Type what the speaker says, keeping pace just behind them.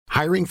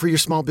Hiring for your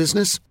small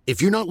business?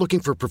 If you're not looking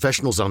for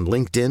professionals on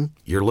LinkedIn,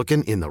 you're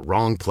looking in the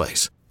wrong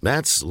place.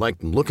 That's like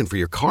looking for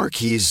your car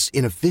keys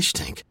in a fish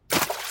tank.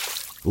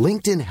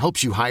 LinkedIn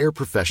helps you hire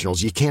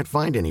professionals you can't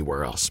find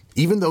anywhere else,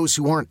 even those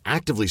who aren't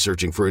actively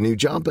searching for a new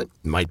job but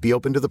might be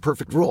open to the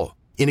perfect role.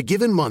 In a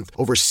given month,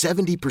 over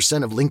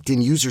 70% of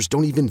LinkedIn users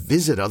don't even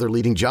visit other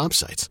leading job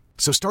sites.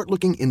 So start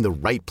looking in the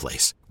right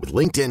place. With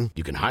LinkedIn,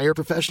 you can hire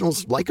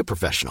professionals like a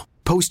professional.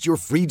 Post your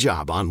free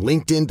job on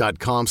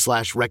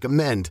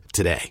linkedin.com/recommend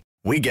today.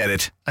 We get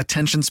it.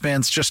 Attention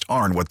spans just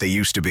aren't what they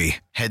used to be.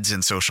 Heads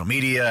in social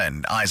media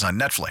and eyes on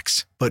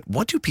Netflix. But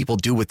what do people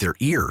do with their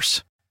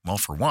ears? Well,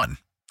 for one,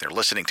 they're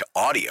listening to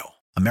audio.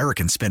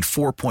 Americans spend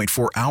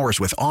 4.4 hours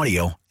with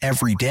audio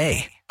every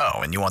day. Oh,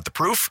 and you want the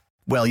proof?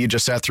 Well, you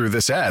just sat through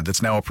this ad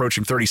that's now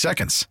approaching 30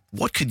 seconds.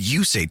 What could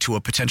you say to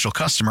a potential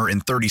customer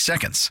in 30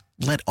 seconds?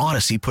 Let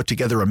Odyssey put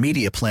together a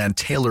media plan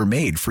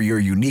tailor-made for your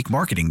unique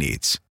marketing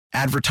needs.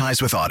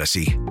 Advertise with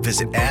Odyssey.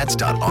 Visit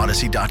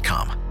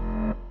ads.odyssey.com.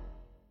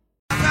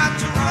 Got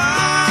to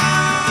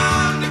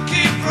run to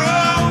keep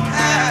from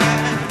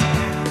high,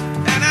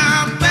 and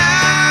I'm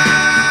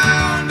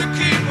bound to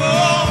keep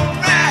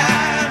on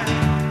right.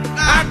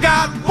 I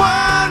got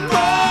one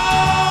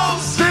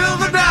more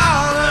silver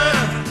dollar,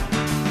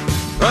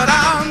 but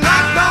I'm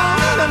not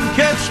gonna let them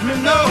catch me,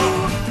 no.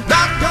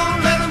 Not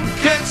gonna let them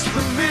catch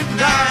the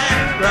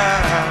midnight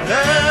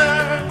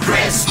rider.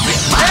 Chris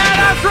McMonigle. Yeah,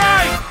 that's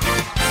right.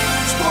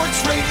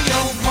 Sports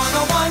Radio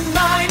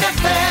 101.9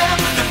 FM.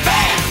 The Fan.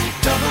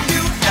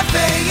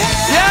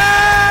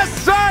 Yes,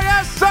 sir,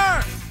 yes,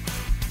 sir.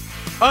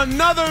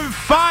 Another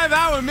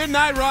 5-hour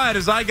midnight ride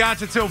as I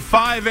got you till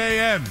 5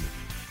 a.m.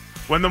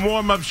 when the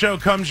warm-up show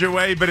comes your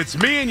way. But it's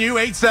me and you,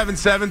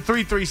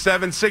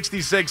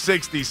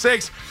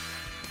 877-337-6666.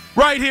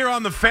 Right here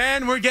on The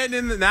Fan. We're getting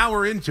in. Now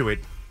we're into it.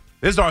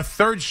 This is our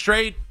third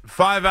straight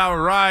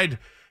 5-hour ride.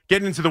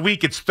 Getting into the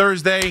week. It's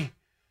Thursday.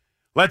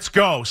 Let's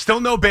go. Still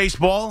no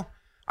baseball.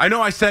 I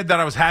know I said that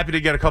I was happy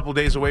to get a couple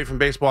days away from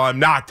baseball. I'm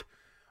not.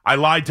 I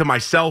lied to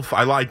myself.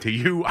 I lied to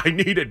you. I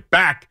need it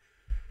back.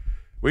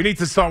 We need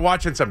to start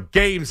watching some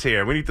games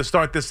here. We need to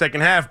start this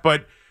second half,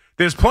 but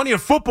there's plenty of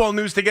football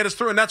news to get us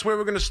through, and that's where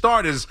we're going to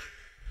start. Is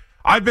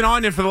I've been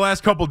on it for the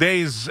last couple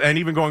days, and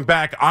even going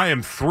back, I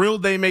am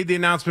thrilled they made the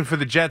announcement for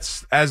the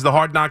Jets as the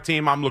Hard Knock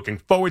team. I'm looking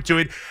forward to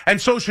it,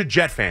 and so should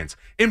Jet fans.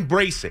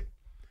 Embrace it.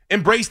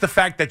 Embrace the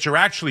fact that you're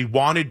actually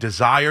wanted,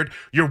 desired.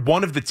 You're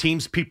one of the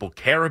teams people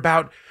care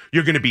about.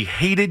 You're going to be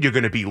hated. You're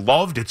going to be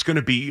loved. You're going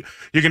to be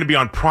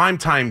on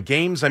primetime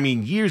games. I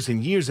mean, years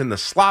and years in the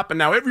slop, and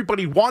now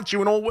everybody wants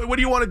you. And all. What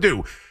do you want to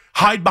do?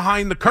 Hide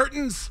behind the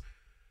curtains?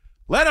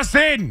 Let us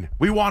in.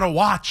 We want to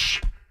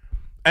watch.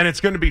 And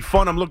it's going to be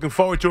fun. I'm looking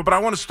forward to it. But I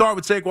want to start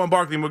with Saquon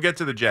Barkley, and we'll get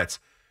to the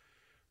Jets,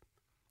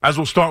 as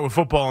we'll start with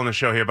football on the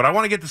show here. But I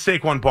want to get to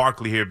Saquon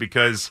Barkley here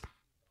because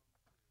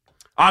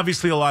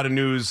obviously a lot of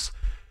news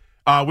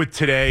with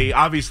today.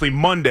 Obviously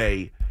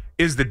Monday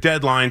is the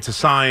deadline to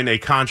sign a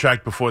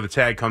contract before the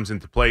tag comes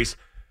into place.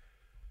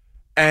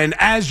 And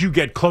as you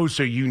get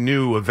closer, you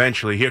knew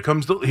eventually, here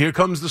comes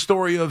the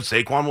story of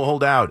Saquon will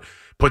hold out,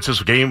 puts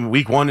his game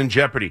week 1 in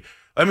jeopardy.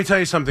 Let me tell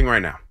you something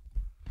right now.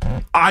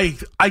 I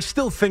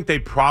still think they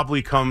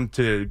probably come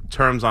to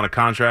terms on a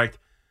contract.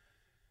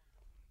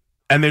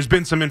 And there's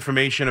been some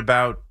information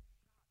about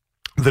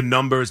the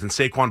numbers, and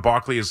Saquon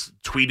Barkley has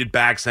tweeted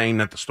back saying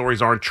that the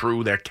stories aren't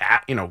true. They're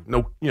cap,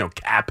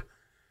 cap.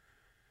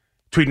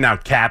 Tweeting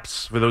out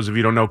caps. For those of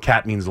you who don't know,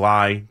 cap means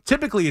lie.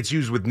 Typically, it's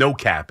used with no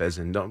cap, as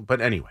in don't. But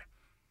anyway,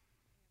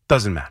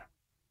 doesn't matter.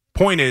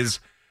 Point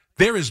is,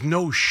 there is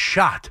no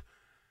shot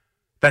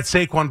that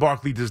Saquon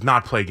Barkley does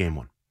not play game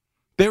 1.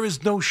 There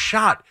is no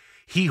shot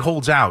he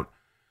holds out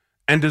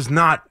and does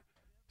not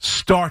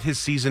start his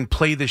season,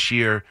 play this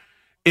year,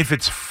 if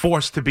it's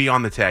forced to be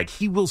on the tag.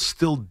 He will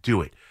still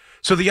do it.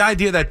 So the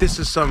idea that this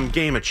is some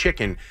game of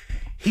chicken,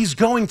 he's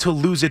going to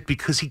lose it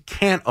because he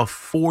can't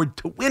afford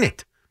to win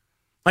it.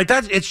 Like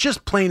that, it's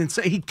just plain and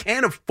simple. He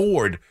can't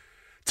afford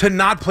to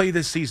not play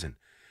this season.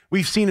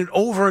 We've seen it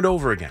over and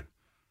over again.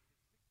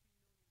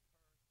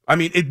 I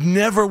mean, it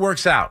never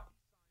works out.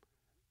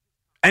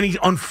 And he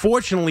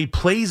unfortunately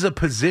plays a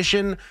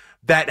position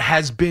that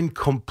has been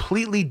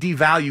completely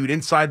devalued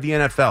inside the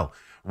NFL.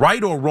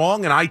 Right or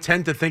wrong, and I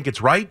tend to think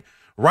it's right.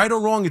 Right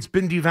or wrong, it's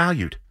been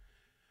devalued.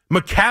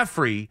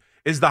 McCaffrey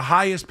is the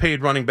highest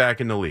paid running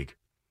back in the league.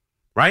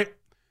 Right?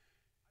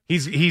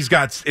 He's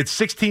got, it's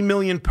 $16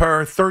 million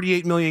per,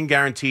 $38 million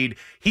guaranteed.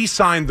 He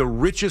signed the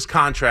richest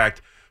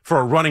contract for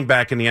a running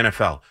back in the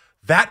NFL.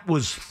 That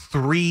was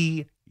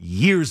 3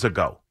 years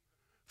ago.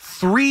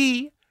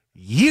 3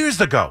 years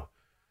ago.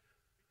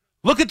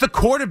 Look at the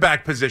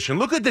quarterback position.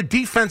 Look at the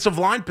defensive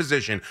line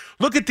position.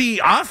 Look at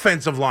the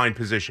offensive line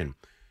position.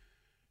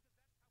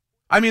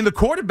 I mean, the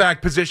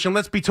quarterback position,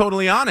 let's be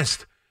totally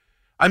honest.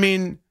 I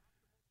mean,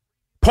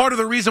 part of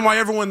the reason why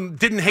everyone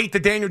didn't hate the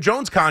Daniel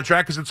Jones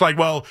contract is it's like,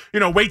 well,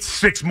 wait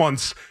 6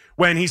 months.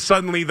 when he's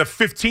suddenly the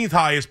 15th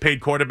highest paid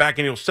quarterback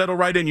and he'll settle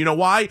right in. You know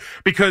why?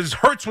 Because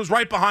Hurts was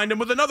right behind him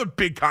with another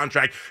big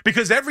contract.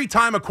 Because every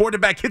time a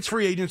quarterback hits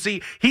free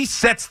agency, he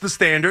sets the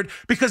standard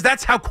because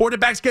that's how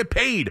quarterbacks get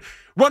paid.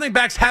 Running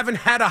backs haven't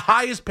had a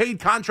highest paid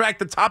contract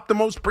to top the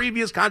most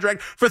previous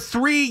contract for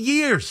 3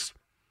 years.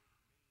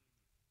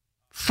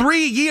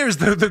 3 years.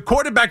 The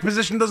quarterback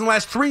position doesn't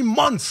last 3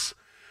 months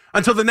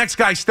until the next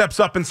guy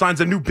steps up and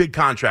signs a new big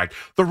contract.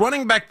 The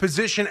running back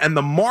position and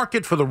the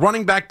market for the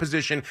running back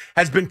position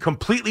has been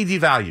completely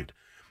devalued.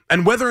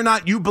 And whether or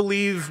not you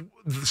believe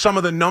some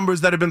of the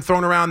numbers that have been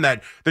thrown around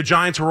that the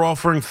Giants were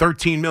offering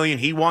 $13 million,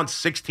 he wants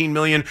 $16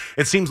 million.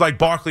 It seems like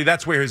Barkley,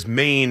 that's where his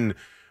main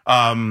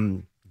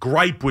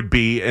gripe would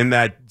be, in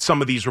that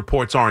some of these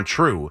reports aren't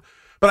true.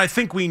 But I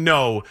think we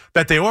know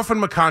that they offered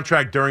him a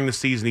contract during the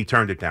season. He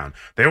turned it down.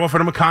 They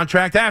offered him a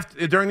contract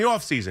during the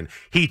offseason.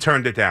 He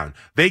turned it down.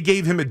 They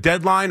gave him a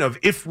deadline of,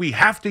 if we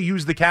have to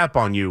use the cap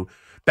on you,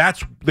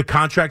 that's the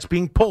contract's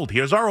being pulled.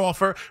 Here's our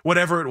offer,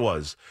 whatever it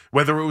was.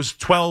 Whether it was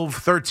 12,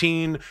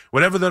 13,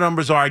 whatever the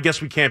numbers are, I guess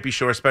we can't be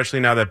sure, especially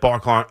now that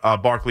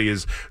Barkley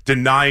is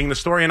denying the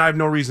story. And I have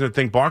no reason to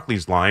think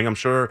Barkley's lying. I'm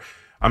sure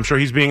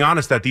he's being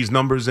honest that these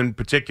numbers in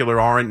particular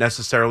aren't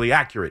necessarily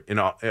accurate in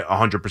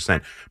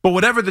 100%. But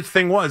whatever the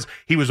thing was,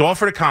 he was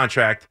offered a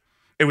contract.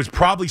 It was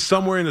probably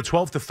somewhere in the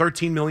 $12 to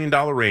 $13 million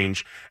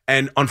range.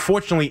 And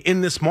unfortunately,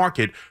 in this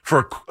market,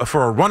 for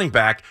a running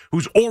back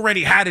who's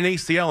already had an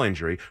ACL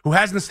injury, who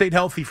hasn't stayed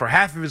healthy for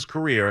half of his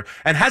career,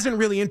 and hasn't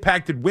really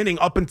impacted winning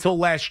up until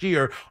last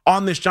year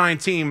on this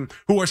Giant team,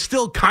 who are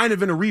still kind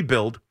of in a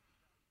rebuild,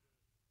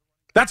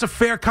 that's a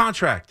fair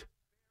contract.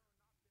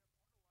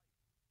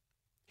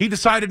 He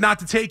decided not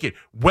to take it.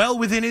 Well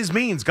within his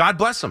means. God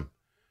bless him.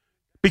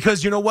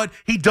 Because you know what?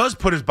 He does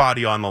put his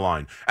body on the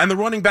line. And the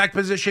running back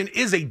position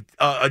is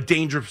a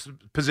dangerous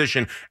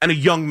position and a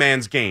young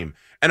man's game.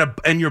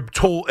 And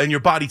your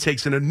body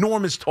takes an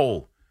enormous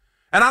toll.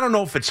 And I don't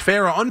know if it's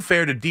fair or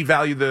unfair to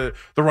devalue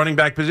the running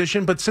back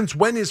position, but since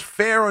when is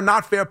fair or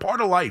not fair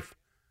part of life?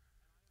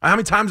 How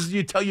many times do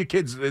you tell your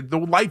kids the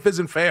life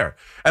isn't fair?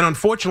 And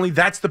unfortunately,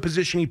 that's the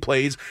position he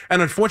plays.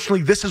 And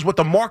unfortunately, this is what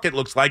the market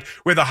looks like,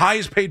 where the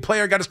highest paid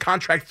player got his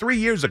contract 3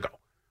 years ago.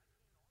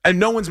 And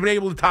no one's been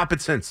able to top it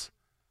since.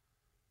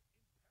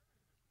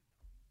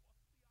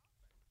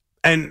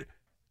 And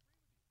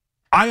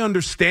I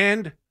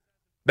understand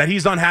that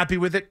he's unhappy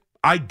with it.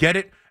 I get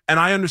it. And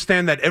I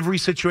understand that every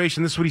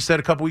situation, this is what he said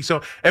a couple weeks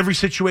ago, every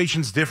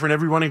situation's different.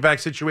 Every running back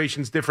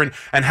situation's different.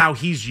 And how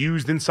he's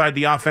used inside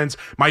the offense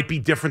might be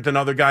different than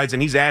other guys.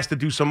 And he's asked to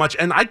do so much.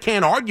 And I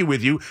can't argue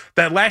with you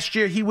that last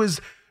year he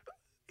was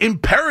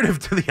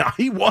imperative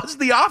he was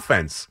the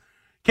offense.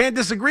 Can't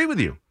disagree with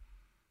you.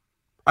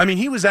 I mean,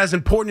 he was as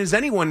important as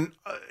anyone,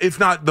 if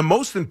not the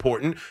most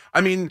important.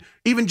 I mean,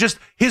 even just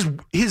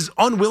his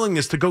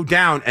unwillingness to go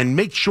down and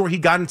make sure he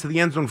got into the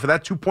end zone for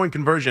that 2-point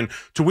conversion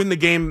to win the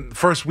game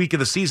first week of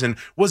the season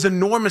was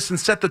enormous and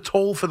set the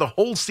toll for the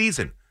whole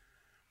season.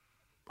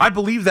 I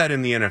believe that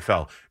in the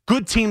NFL.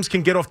 Good teams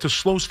can get off to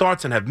slow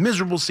starts and have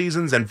miserable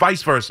seasons, and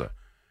vice versa.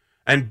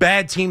 And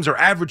bad teams or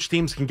average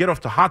teams can get off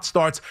to hot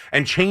starts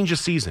and change a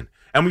season.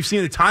 And we've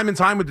seen it time and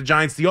time with the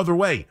Giants the other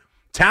way.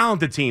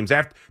 Talented teams,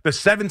 after the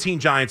 17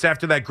 Giants,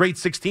 after that great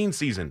 16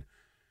 season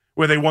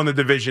where they won the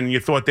division, and you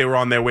thought they were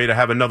on their way to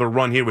have another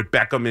run here with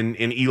Beckham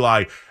and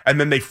Eli, and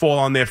then they fall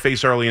on their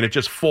face early and it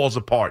just falls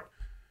apart.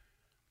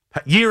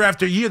 Year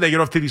after year, they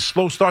get off to these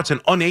slow starts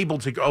and unable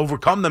to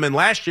overcome them. And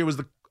last year was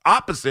the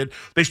opposite.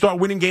 They start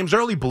winning games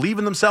early, believe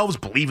in themselves,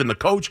 believe in the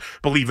coach,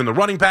 believe in the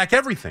running back,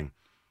 everything.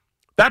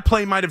 That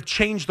play might have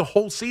changed the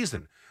whole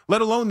season. Let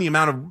alone the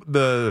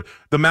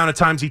amount of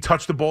times he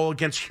touched the ball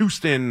against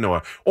Houston,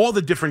 or all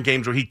the different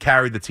games where he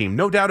carried the team.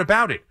 No doubt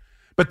about it.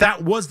 But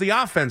that was the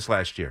offense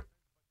last year.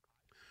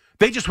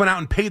 They just went out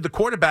and paid the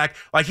quarterback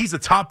like he's the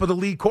top of the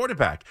league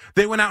quarterback.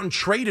 They went out and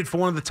traded for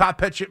one of the top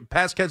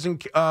pass-catching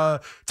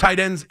tight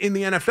ends in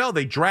the NFL.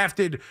 They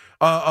drafted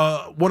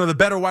one of the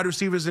better wide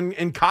receivers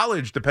in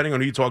college, depending on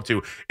who you talk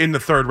to, in the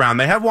third round.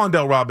 They have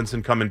Wan'Dale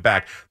Robinson coming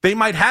back. They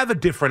might have a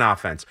different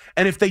offense.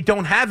 And if they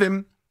don't have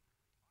him,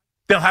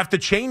 they'll have to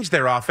change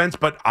their offense,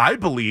 but I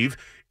believe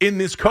in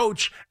this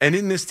coach and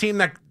in this team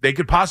that they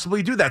could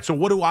possibly do that. So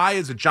what do I,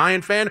 as a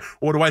Giant fan,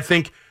 or do I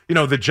think,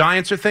 the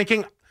Giants are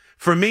thinking?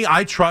 For me,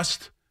 I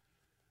trust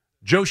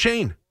Joe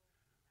Schoen.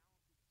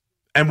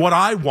 And what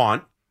I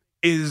want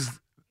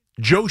is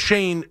Joe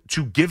Schoen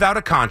to give out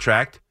a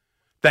contract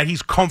that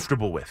he's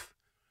comfortable with.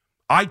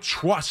 I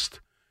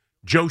trust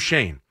Joe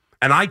Schoen,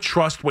 and I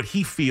trust what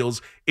he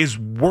feels is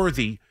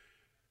worthy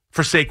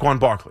for Saquon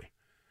Barkley.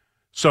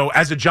 So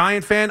as a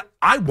Giant fan,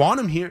 I want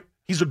him here.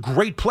 He's a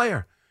great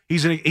player.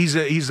 He's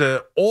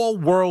a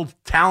all-world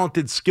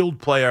talented, skilled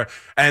player,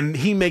 and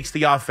he makes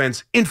the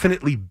offense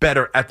infinitely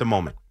better at the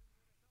moment.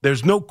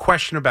 There's no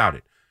question about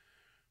it.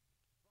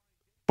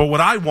 But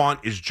what I want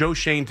is Joe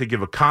Schoen to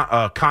give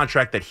a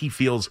contract that he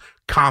feels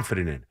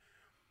confident in.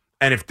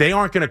 And if they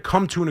aren't going to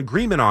come to an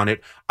agreement on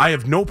it, I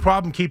have no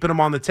problem keeping him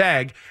on the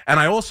tag. And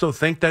I also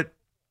think that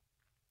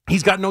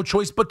he's got no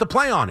choice but to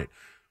play on it.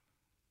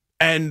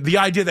 And the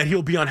idea that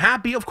he'll be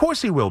unhappy, of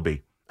course he will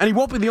be. And he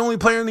won't be the only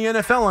player in the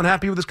NFL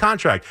unhappy with his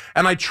contract.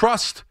 And I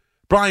trust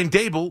Brian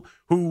Daboll,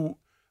 who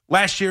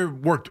last year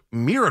worked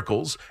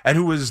miracles and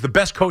who was the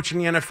best coach in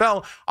the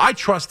NFL. I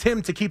trust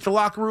him to keep the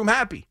locker room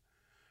happy.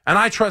 And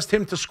I trust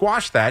him to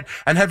squash that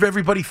and have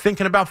everybody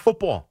thinking about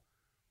football.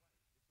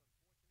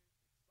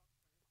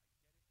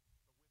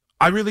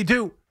 I really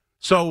do.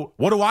 So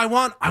what do I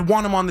want? I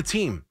want him on the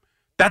team.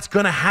 That's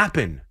going to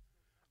happen.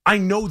 I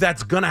know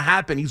that's going to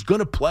happen. He's going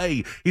to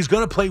play. He's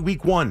going to play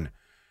week 1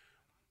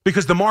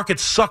 because the market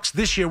sucks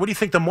this year. What do you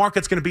think the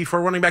market's going to be for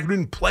a running back who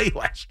didn't play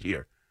last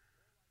year?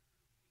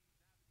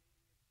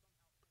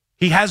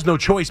 He has no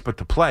choice but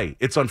to play.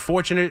 It's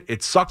unfortunate.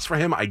 It sucks for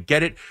him. I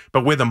get it.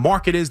 But where the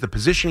market is, the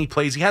position he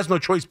plays, he has no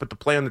choice but to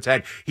play on the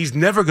tag. He's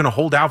never going to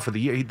hold out for the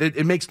year.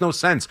 It makes no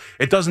sense.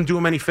 It doesn't do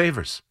him any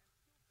favors.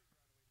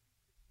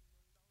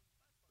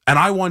 And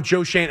I want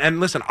Joe Schoen. And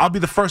listen, I'll be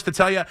the first to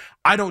tell you,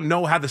 I don't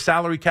know how the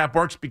salary cap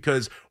works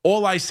because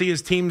all I see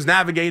is teams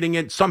navigating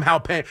it, somehow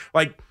paying.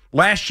 Like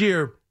last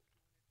year,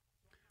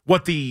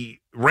 what the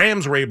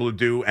Rams were able to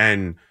do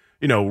and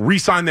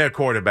re-sign their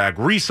quarterback,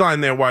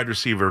 re-sign their wide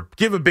receiver,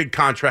 give a big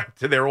contract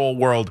to their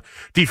all-world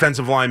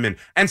defensive lineman,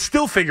 and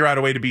still figure out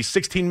a way to be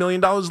 $16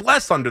 million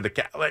less under the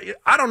cap.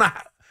 I don't know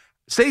how.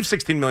 Save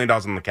 $16 million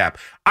on the cap.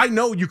 I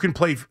know you can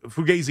play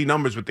fugazi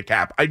numbers with the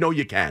cap. I know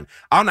you can.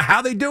 I don't know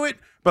how they do it,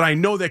 but I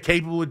know they're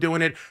capable of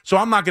doing it. So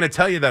I'm not going to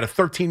tell you that a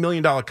 $13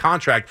 million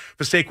contract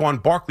for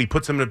Saquon Barkley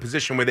puts them in a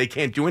position where they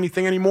can't do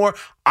anything anymore.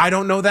 I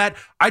don't know that.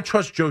 I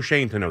trust Joe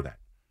Schoen to know that.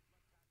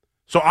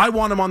 So I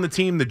want him on the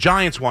team. The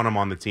Giants want him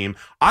on the team.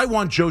 I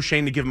want Joe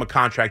Schoen to give him a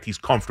contract he's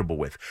comfortable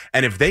with.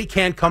 And if they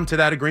can't come to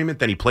that agreement,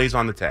 then he plays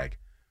on the tag.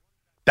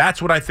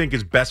 That's what I think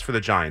is best for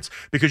the Giants.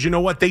 Because you know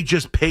what? They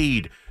just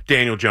paid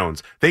Daniel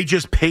Jones. They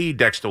just paid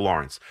Dexter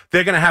Lawrence.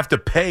 They're going to have to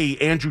pay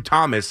Andrew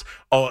Thomas,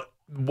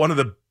 one of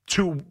the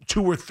two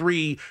or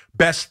three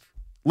best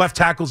left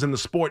tackles in the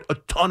sport, a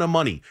ton of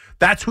money.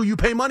 That's who you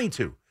pay money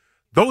to.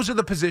 Those are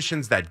the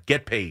positions that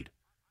get paid.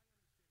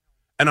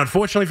 And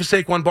unfortunately for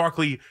Saquon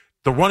Barkley,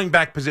 the running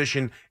back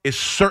position is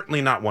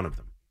certainly not one of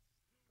them.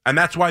 And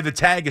that's why the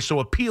tag is so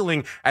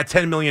appealing at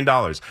 $10 million.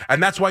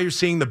 And that's why you're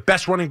seeing the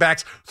best running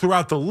backs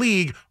throughout the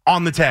league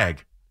on the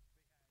tag.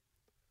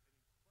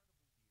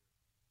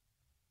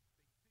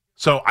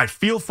 So I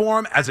feel for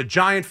him as a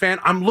Giant fan.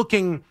 I'm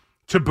looking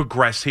to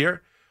progress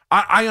here.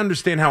 I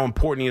understand how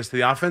important he is to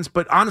the offense,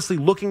 but honestly,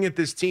 looking at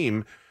this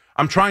team,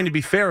 I'm trying to be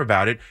fair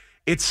about it.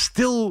 It's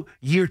still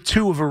year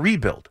 2 of a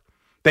rebuild.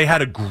 They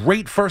had a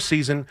great first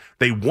season.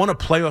 They won a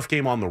playoff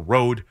game on the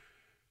road.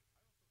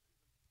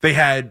 They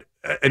had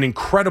an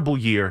incredible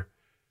year.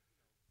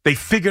 They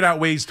figured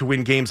out ways to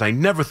win games I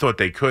never thought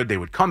they could. They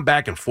would come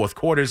back in fourth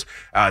quarters,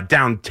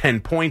 down 10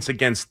 points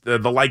against the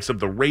likes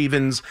of the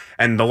Ravens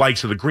and the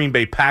likes of the Green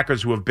Bay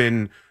Packers, who have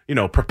been,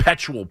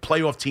 perpetual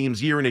playoff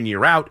teams year in and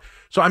year out.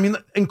 So,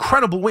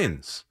 incredible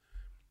wins.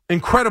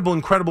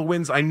 Incredible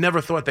wins I never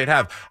thought they'd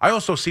have. I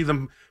also see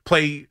them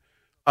play,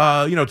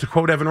 to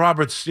quote Evan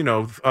Roberts,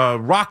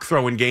 rock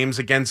throwing games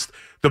against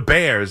the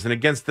Bears and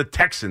against the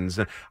Texans.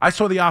 And I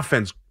saw the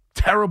offense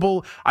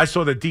terrible. I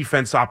saw the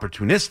defense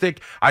opportunistic.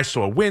 I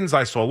saw wins.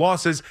 I saw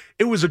losses.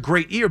 It was a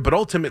great year, but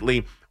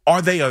ultimately, are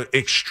they an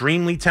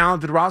extremely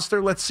talented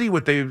roster? Let's see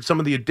some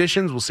of the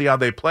additions. We'll see how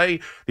they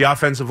play. The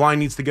offensive line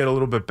needs to get a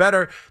little bit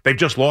better. They've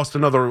just lost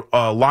another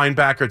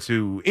linebacker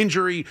to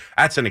injury.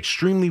 That's an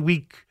extremely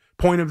weak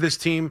point of this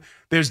team.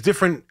 There's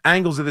different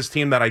angles of this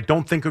team that I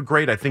don't think are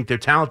great. I think they're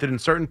talented in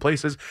certain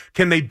places.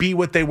 Can they be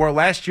what they were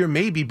last year?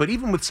 Maybe. But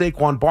even with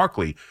Saquon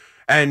Barkley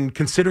and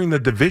considering the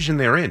division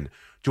they're in,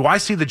 do I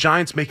see the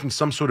Giants making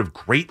some sort of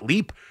great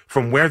leap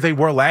from where they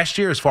were last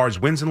year as far as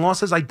wins and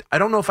losses? I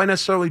don't know if I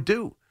necessarily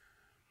do.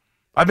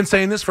 I've been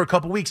saying this for a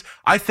couple weeks.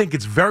 I think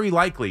it's very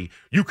likely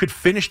you could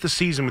finish the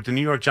season with the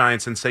New York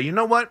Giants and say, you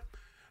know what?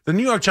 The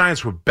New York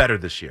Giants were better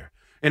this year.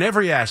 In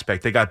every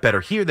aspect, they got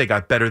better here, they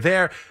got better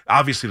there.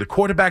 Obviously, the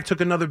quarterback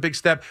took another big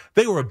step.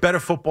 They were a better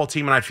football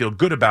team, and I feel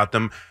good about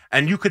them.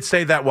 And you could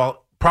say that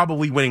while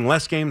probably winning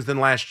less games than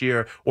last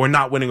year or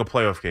not winning a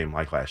playoff game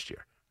like last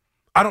year.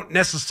 I don't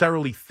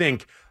necessarily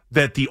think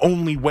that the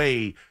only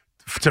way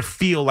to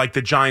feel like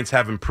the Giants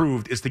have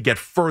improved is to get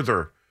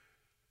further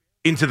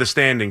into the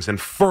standings and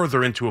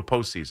further into a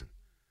postseason.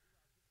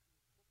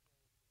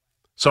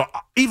 So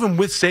even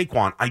with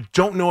Saquon, I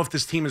don't know if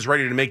this team is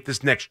ready to make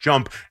this next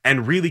jump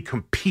and really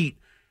compete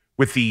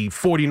with the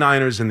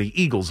 49ers and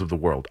the Eagles of the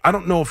world. I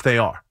don't know if they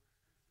are.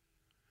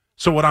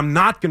 So what I'm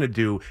not going to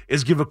do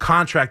is give a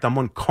contract I'm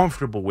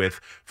uncomfortable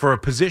with for a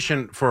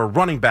position for a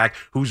running back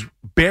who's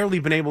barely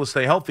been able to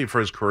stay healthy for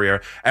his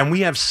career. And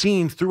we have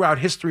seen throughout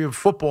history of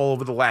football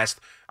over the last,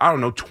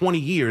 20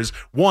 years,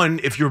 one,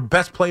 if your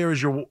best player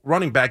is your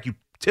running back, you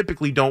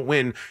typically don't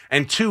win.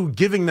 And two,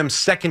 giving them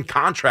second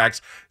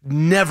contracts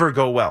never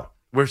go well.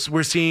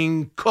 We're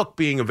seeing Cook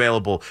being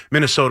available,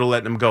 Minnesota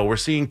letting him go. We're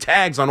seeing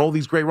tags on all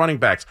these great running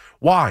backs.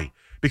 Why?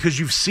 Because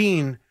you've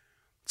seen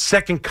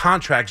second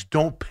contracts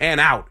don't pan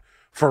out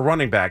for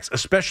running backs,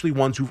 especially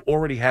ones who've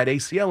already had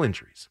ACL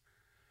injuries.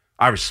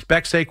 I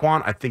respect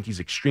Saquon. I think he's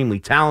extremely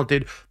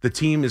talented. The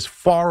team is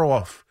far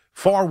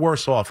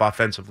worse off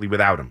offensively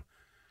without him.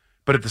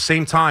 But at the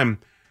same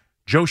time,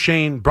 Joe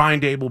Schoen, Brian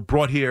Daboll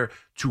brought here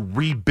to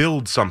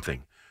rebuild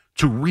something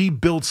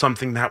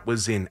that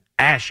was in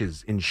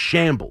ashes, in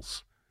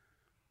shambles.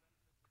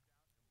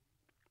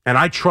 And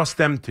I trust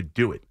them to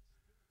do it.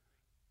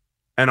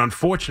 And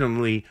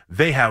unfortunately,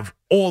 they have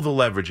all the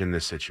leverage in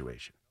this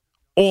situation.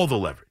 All the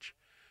leverage.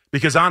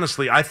 Because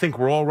honestly, I think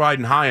we're all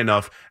riding high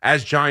enough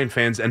as Giant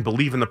fans and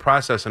believe in the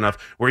process enough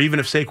where even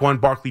if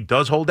Saquon Barkley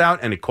does hold out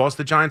and it costs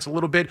the Giants a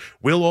little bit,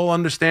 we'll all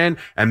understand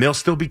and they'll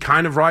still be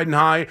kind of riding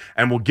high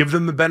and we'll give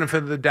them the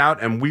benefit of the doubt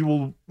and we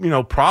will,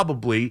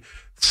 probably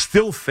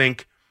still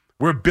think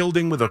we're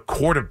building with a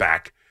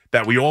quarterback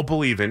that we all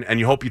believe in,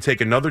 and you hope you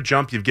take another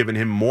jump. You've given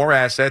him more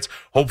assets.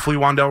 Hopefully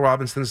Wan'Dale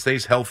Robinson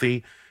stays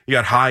healthy. You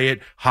got Hyatt,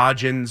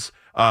 Hodgins.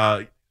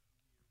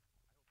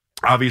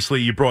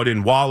 Obviously, you brought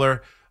in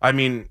Waller. I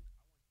mean,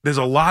 there's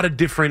a lot of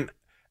different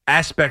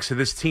aspects of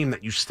this team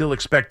that you still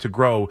expect to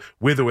grow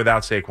with or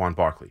without Saquon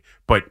Barkley.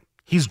 But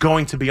he's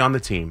going to be on the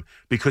team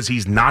because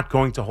he's not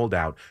going to hold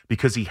out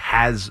because he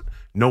has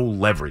no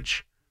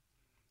leverage.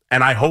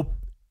 And I hope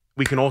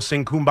we can all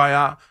sing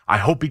Kumbaya. I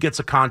hope he gets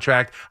a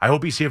contract. I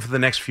hope he's here for the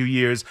next few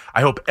years.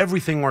 I hope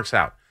everything works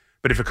out.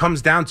 But if it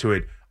comes down to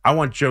it, I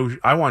want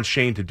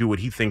Shane to do what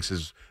he thinks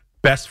is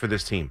best for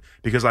this team.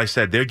 Because I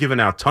said, they're giving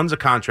out tons of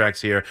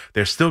contracts here.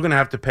 They're still going to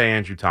have to pay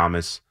Andrew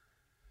Thomas.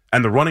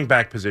 And the running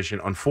back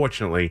position,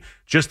 unfortunately,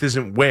 just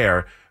isn't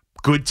where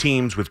good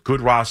teams with good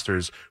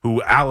rosters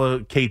who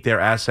allocate their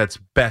assets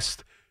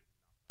best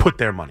put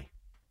their money.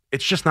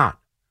 It's just not.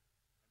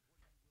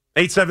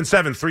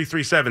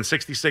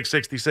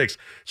 877-337-6666.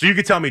 So you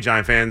can tell me,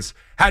 Giant fans,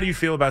 how do you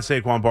feel about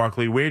Saquon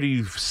Barkley? Where do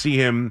you see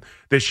him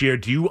this year?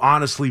 Do you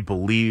honestly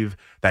believe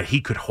that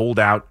he could hold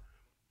out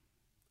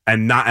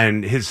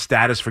and his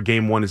status for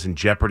game one is in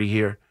jeopardy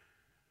here?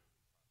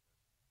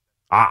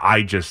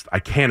 I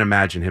can't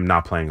imagine him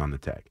not playing on the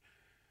tag.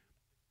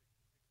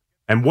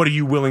 And what are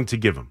you willing to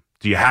give him?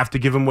 Do you have to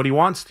give him what he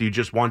wants? Do you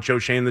just want Joe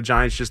Schoen and the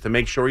Giants just to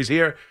make sure he's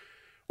here?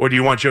 Or do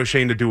you want Joe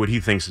Schoen to do what he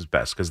thinks is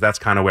best? Because that's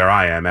kind of where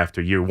I am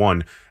after year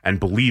one and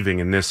believing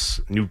in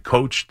this new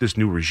coach, this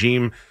new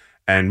regime,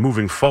 and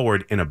moving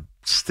forward in a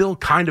still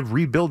kind of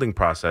rebuilding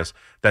process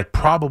that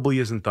probably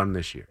isn't done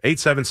this year.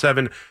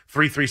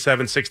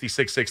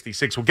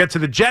 877-337-6666. We'll get to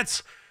the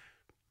Jets.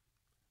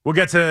 We'll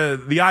get to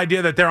the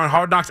idea that they're on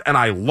Hard Knocks, and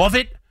I love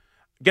it.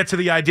 Get to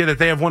the idea that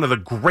they have one of the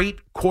great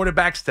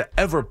quarterbacks to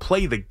ever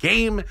play the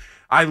game.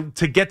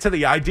 To get to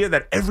the idea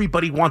that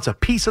everybody wants a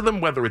piece of them,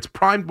 whether it's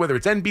Prime, whether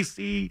it's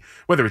NBC,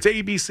 whether it's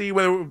ABC,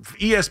 whether it's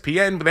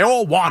ESPN, they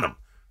all want them.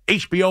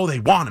 HBO, they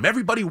want them.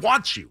 Everybody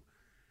wants you.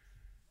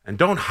 And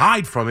don't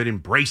hide from it.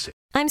 Embrace it.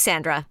 I'm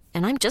Sandra,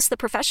 and I'm just the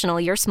professional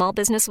your small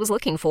business was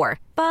looking for.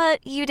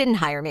 But you didn't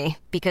hire me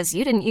because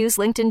you didn't use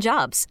LinkedIn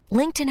Jobs.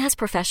 LinkedIn has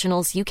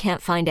professionals you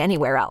can't find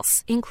anywhere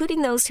else,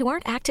 including those who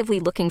aren't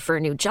actively looking for a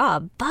new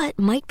job, but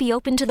might be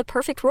open to the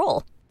perfect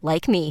role,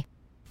 like me.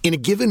 In a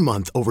given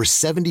month, over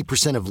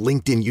 70% of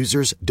LinkedIn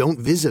users don't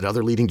visit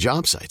other leading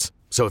job sites.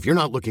 So if you're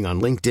not looking on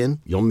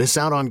LinkedIn, you'll miss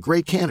out on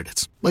great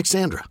candidates like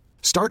Sandra.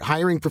 Start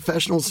hiring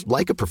professionals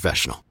like a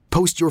professional.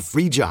 Post your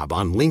free job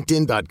on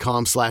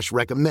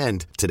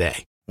linkedin.com/recommend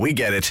today. We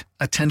get it.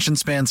 Attention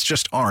spans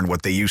just aren't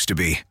what they used to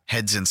be.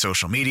 Heads in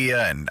social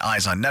media and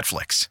eyes on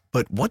Netflix.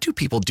 But what do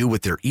people do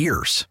with their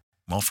ears?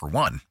 Well, for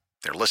one,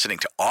 they're listening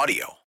to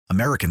audio.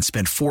 Americans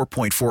spend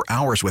 4.4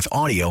 hours with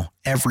audio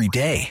every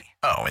day.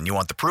 Oh, and you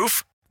want the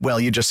proof? Well,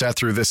 you just sat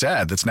through this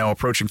ad that's now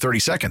approaching 30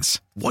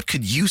 seconds. What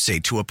could you say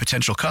to a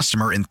potential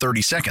customer in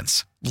 30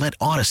 seconds? Let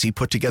Odyssey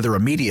put together a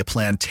media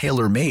plan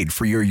tailor-made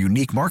for your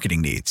unique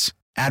marketing needs.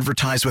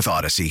 Advertise with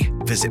Odyssey.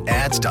 Visit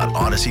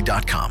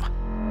ads.odyssey.com.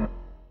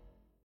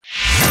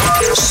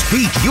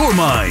 Speak your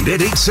mind at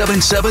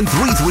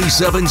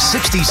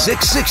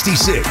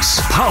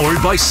 877-337-6666.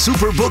 Powered by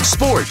Superbook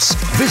Sports.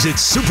 Visit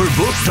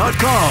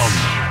superbook.com.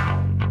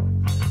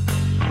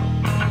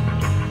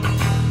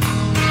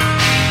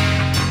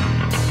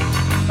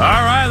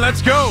 All right,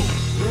 let's go.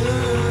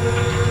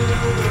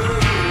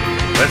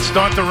 Let's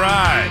start the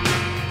ride.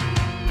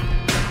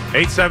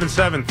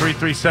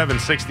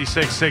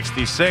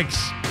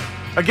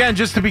 877-337-6666. Again,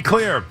 just to be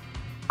clear,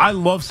 I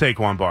love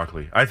Saquon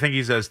Barkley. I think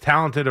he's as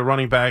talented a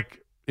running back,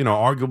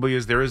 arguably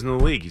as there is in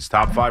the league. He's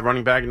top 5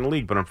 running back in the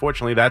league, but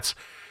unfortunately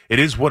it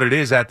is what it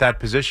is at that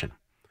position.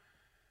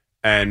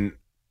 And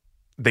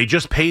they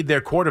just paid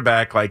their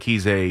quarterback like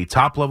he's a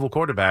top-level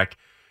quarterback.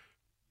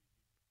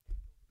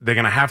 They're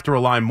going to have to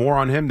rely more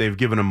on him. They've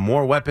given him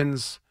more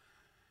weapons.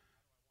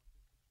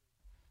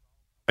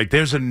 Like,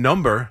 there's a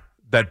number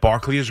that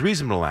Barkley is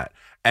reasonable at,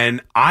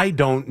 and I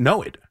don't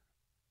know it.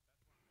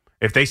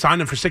 If they signed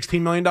him for $16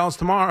 million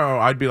tomorrow,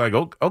 I'd be like,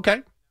 oh,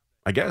 okay,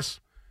 I guess.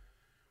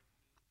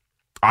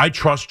 I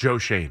trust Joe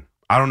Schoen.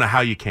 I don't know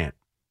how you can't.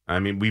 I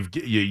mean,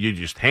 you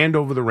just hand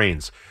over the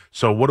reins.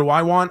 So what do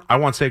I want? I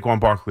want Saquon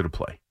Barkley to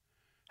play.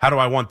 How do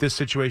I want this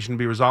situation to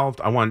be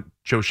resolved? I want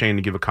Joe Schoen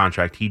to give a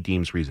contract he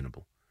deems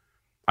reasonable.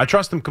 I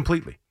trust him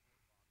completely.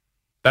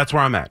 That's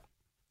where I'm at.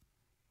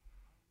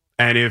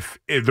 And if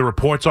the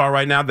reports are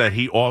right now that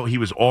he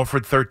was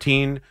offered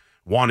 13,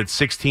 wanted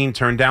 16,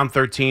 turned down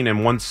 13,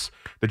 and once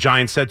the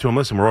Giants said to him,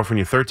 listen, we're offering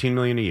you $13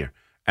 million a year.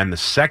 And the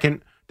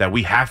second that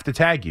we have to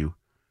tag you,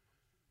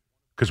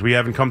 because we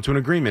haven't come to an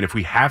agreement, if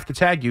we have to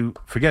tag you,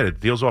 forget it,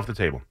 the deal's off the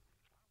table.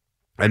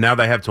 And now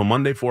they have till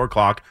Monday, 4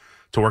 o'clock,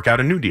 to work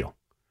out a new deal.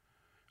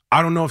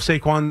 I don't know if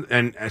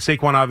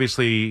Saquon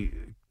obviously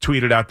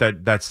tweeted out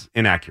that that's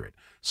inaccurate.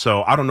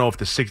 So I don't know if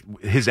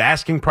his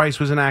asking price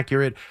was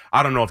inaccurate.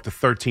 I don't know if the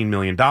 $13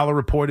 million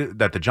report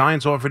that the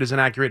Giants offered is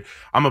inaccurate.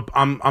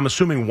 I'm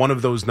assuming one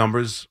of those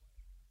numbers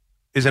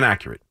is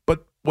inaccurate.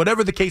 But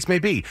whatever the case may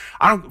be,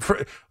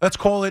 let's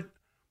call it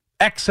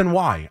X and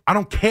Y. I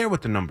don't care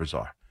what the numbers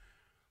are.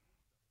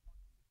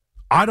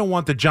 I don't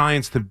want the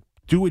Giants to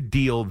do a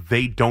deal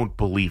they don't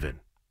believe in.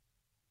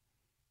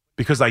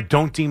 Because I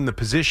don't deem the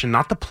position,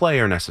 not the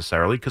player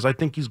necessarily, because I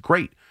think he's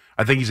great.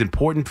 I think he's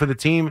important for the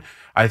team.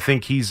 I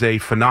think he's a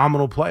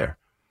phenomenal player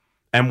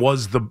and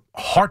was the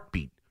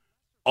heartbeat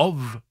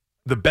of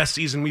the best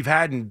season we've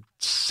had in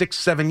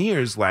 6-7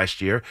 years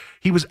last year.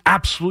 He was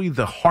absolutely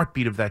the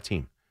heartbeat of that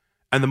team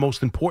and the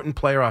most important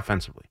player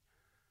offensively.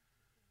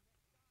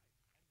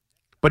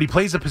 But he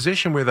plays a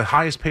position where the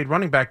highest paid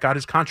running back got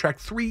his contract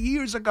 3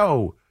 years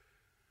ago.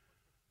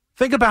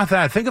 Think about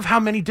that. Think of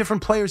how many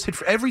different players hit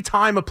for every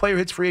time a player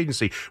hits free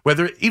agency,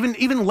 whether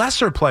even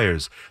lesser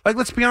players. Like,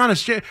 let's be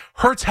honest,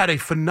 Hurts had a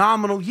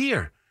phenomenal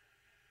year,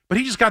 but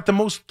he just got the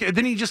most.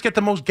 Didn't he just get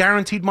the most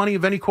guaranteed money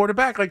of any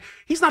quarterback? Like,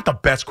 he's not the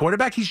best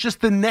quarterback. He's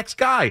just the next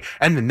guy,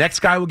 and the next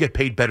guy will get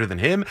paid better than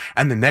him,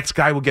 and the next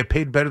guy will get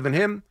paid better than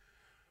him.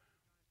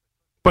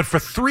 But for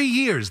 3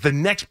 years, the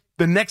next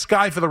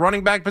guy for the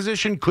running back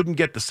position couldn't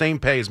get the same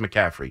pay as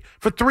McCaffrey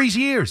for 3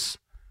 years.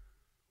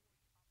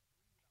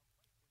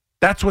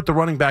 That's what the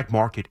running back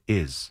market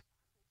is.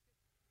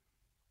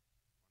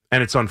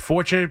 And it's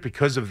unfortunate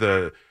because of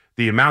the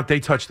amount they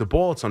touch the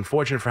ball. It's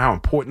unfortunate for how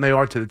important they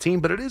are to the team,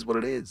 but it is what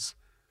it is.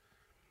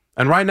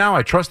 And right now,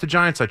 I trust the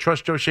Giants. I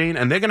trust Joe Schoen.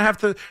 And they're going to have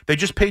to – they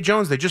just paid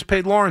Jones. They just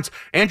paid Lawrence.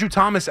 Andrew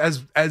Thomas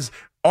as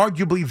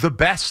arguably the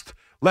best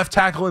left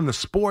tackle in the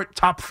sport,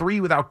 top 3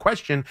 without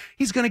question.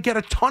 He's going to get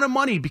a ton of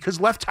money because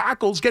left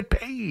tackles get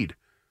paid.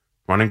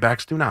 Running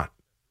backs do not.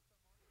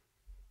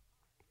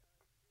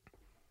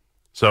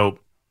 So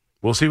 –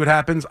 we'll see what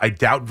happens. I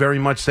doubt very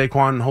much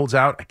Saquon holds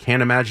out. I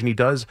can't imagine he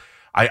does.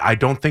 I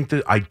don't think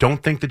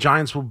the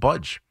Giants will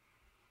budge.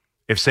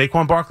 If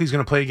Saquon Barkley's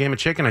going to play a game of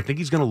chicken, I think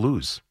he's going to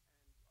lose.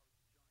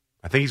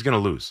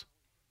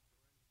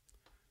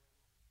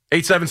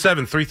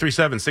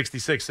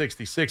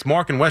 877-337-6666.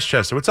 Mark in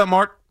Westchester. What's up,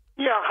 Mark?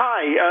 Yeah,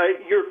 hi.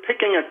 You're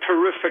picking a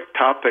terrific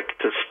topic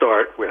to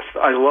start with.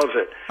 I love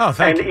it. Oh,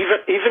 thank you. And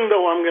even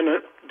though I'm going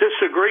to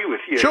disagree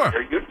with you, sure.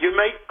 You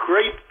make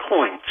great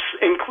points,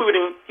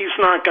 including he's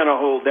not going to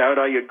hold out.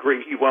 I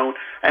agree he won't.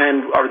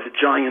 And are the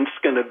Giants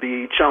going to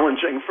be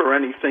challenging for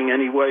anything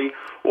anyway?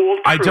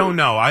 All true. I don't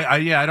know. I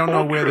don't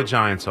know All where true. the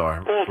Giants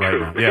are All right true.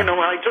 now. Yeah.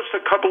 Just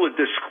a couple of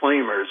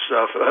disclaimers.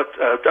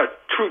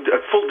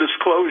 Full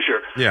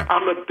disclosure. Yeah.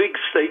 I'm a big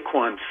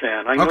Saquon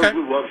fan. I know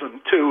you love him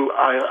too.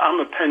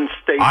 I'm a Penn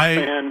State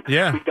fan.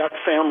 Yeah. We got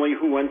family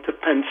who went to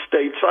Penn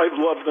State, so I've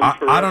loved them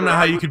forever. I don't know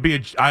how you could be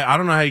I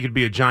don't know how you could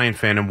be a Giant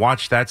fan and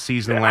watch that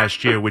season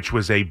last year, which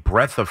was a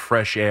breath of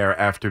fresh air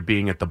after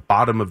being at the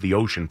bottom of the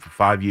ocean for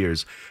 5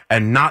 years,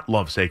 and not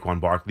love Saquon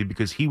Barkley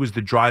because he was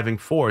the driving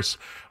force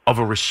of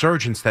a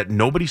resurgence that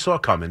nobody saw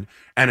coming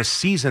and a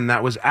season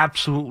that was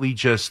absolutely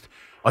just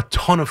a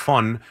ton of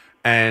fun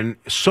and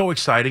so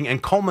exciting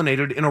and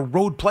culminated in a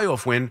road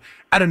playoff win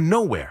out of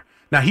nowhere.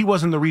 Now, he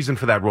wasn't the reason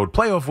for that road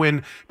playoff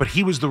win, but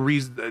he was the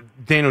reason.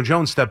 Daniel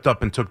Jones stepped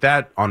up and took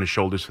that on his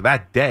shoulders for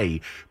that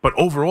day. But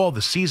overall,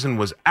 the season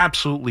was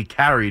absolutely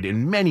carried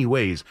in many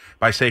ways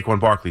by Saquon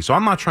Barkley. So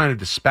I'm not trying to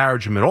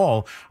disparage him at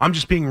all. I'm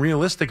just being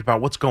realistic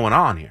about what's going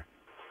on here.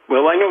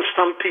 Well, I know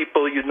some people,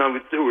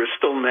 who are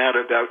still mad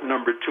about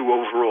number 2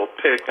 overall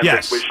pick. And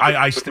yes,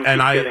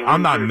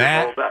 I'm not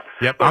mad.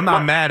 Yep, I'm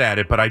not mad at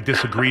it, but I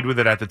disagreed with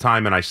it at the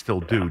time, and I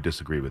still do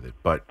disagree with it.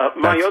 But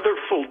my other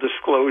full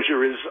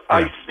disclosure is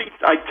I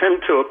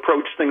tend to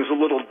approach things a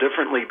little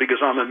differently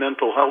because I'm a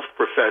mental health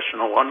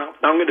professional. I'm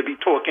going to be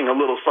talking a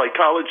little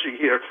psychology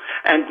here,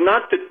 and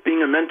not that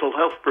being a mental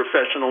health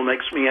professional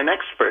makes me an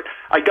expert.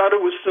 I got to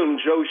assume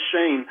Joe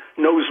Schoen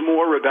knows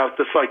more about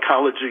the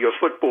psychology of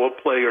football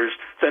players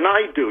than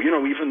I do,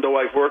 even though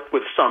I've worked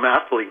with some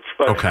athletes.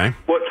 But okay.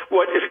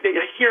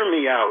 Hear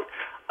me out.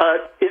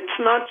 It's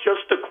not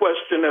just a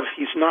question of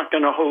he's not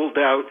going to hold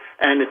out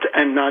and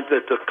not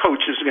that the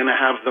coach is going to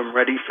have them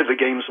ready for the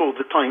games all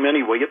the time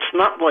anyway. It's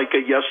not like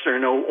a yes or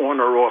no, on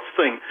or off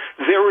thing.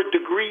 There are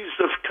degrees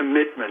of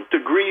commitment,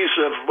 degrees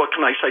of,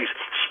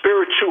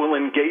 spiritual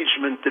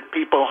engagement that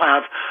people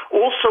have.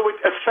 Also,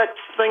 it affects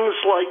things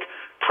like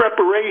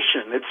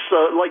preparation. It's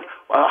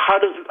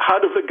how do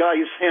the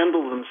guys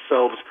handle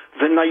themselves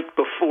the night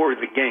before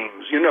the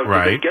games? Do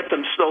they get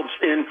themselves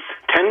in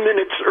 10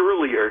 minutes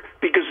earlier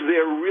because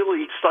they're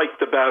really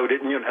psyched about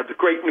it and have the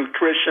great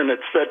nutrition, et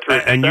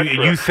cetera, and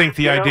you think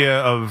the idea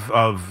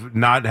of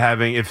not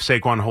having, if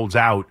Saquon holds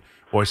out,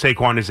 or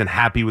Saquon isn't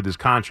happy with his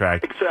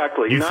contract.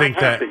 Exactly. You not think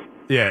happy. that?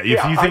 Yeah,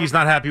 if you think he's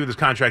not happy with his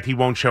contract, he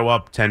won't show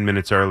up 10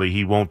 minutes early.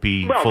 He won't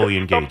be fully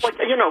engaged. Like,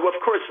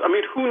 of course, I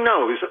mean, who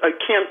knows? I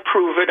can't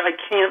prove it. I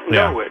can't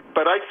know it.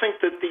 But I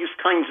think that these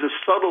kinds of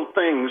subtle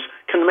things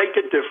can make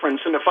a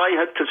difference. And if I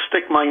had to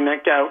stick my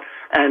neck out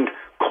and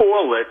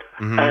call it,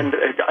 and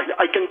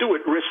I can do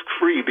it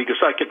risk-free because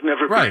I could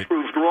never be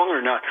proved wrong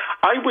or not.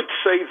 I would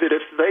say that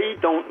if they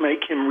don't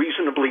make him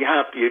reasonably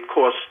happy, it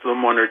costs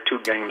them 1 or 2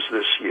 games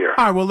this year.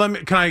 All right, well,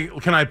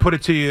 can I put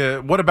it to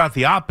you, what about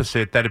the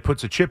opposite, that it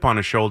puts a chip on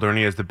his shoulder and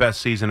he has the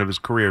best season of his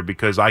career?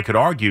 Because I could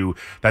argue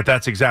that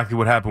that's exactly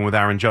what happened with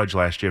Aaron Judge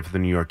last year for the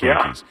New York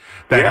Yankees.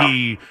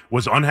 He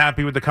was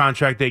unhappy with the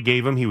contract they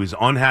gave him. He was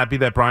unhappy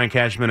that Brian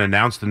Cashman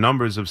announced the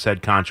numbers of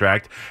said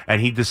contract,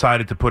 and he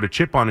decided to put a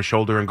chip on his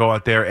shoulder and go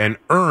out there and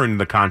earn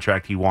the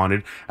contract he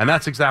wanted, and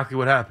that's exactly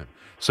what happened.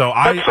 So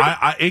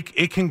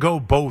it can go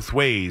both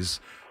ways,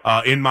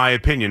 in my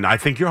opinion. I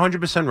think you're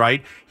 100%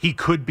 right. He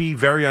could be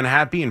very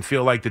unhappy and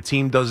feel like the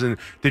team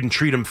didn't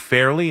treat him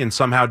fairly and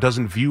somehow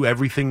doesn't view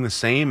everything the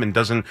same and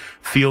doesn't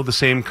feel the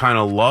same kind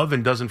of love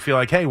and doesn't feel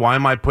like, hey, why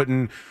am I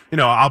putting,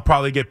 I'll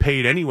probably get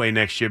paid anyway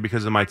next year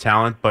because of my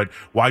talent, but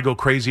why go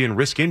crazy and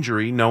risk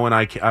injury knowing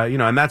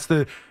and that's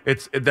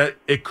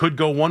it could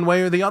go one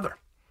way or the other.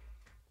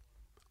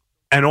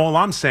 And all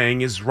I'm saying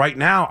is right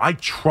now, I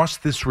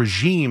trust this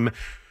regime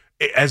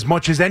as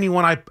much as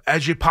anyone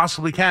as you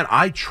possibly can.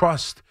 I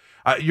trust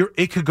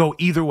it could go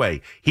either way.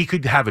 He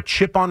could have a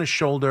chip on his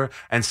shoulder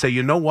and say,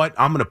 you know what,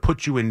 I'm going to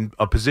put you in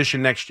a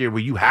position next year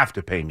where you have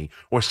to pay me,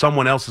 or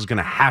someone else is going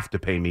to have to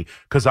pay me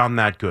because I'm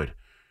that good.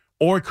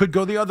 Or it could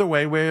go the other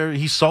way where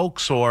he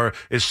sulks or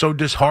is so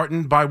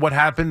disheartened by what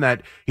happened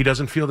that he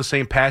doesn't feel the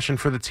same passion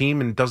for the team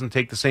and doesn't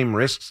take the same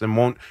risks and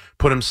won't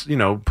put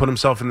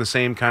himself in the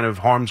same kind of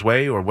harm's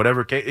way or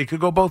whatever. It could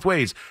go both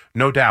ways,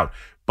 no doubt.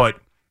 But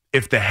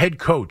if the head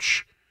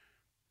coach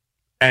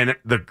and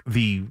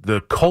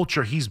the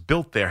culture he's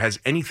built there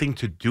has anything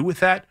to do with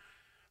that,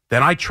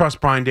 then I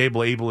trust Brian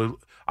Daboll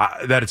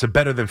that it's a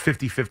better than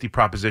 50-50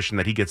 proposition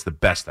that he gets the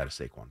best out of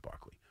Saquon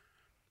Barkley.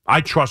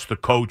 I trust the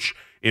coach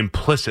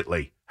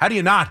implicitly. How do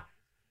you not?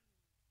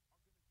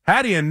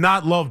 How do you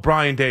not love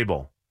Brian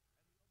Daboll?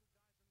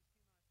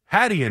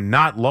 How do you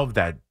not love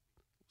that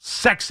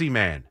sexy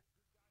man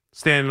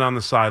standing on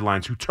the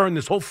sidelines who turned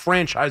this whole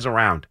franchise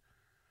around?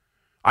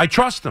 I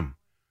trust him.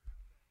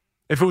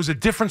 If it was a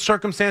different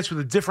circumstance with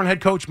a different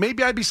head coach,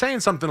 maybe I'd be saying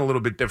something a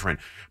little bit different.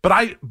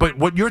 But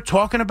what you're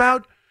talking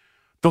about,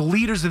 the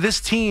leaders of this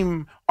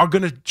team are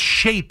going to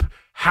shape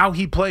how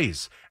he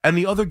plays. And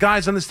the other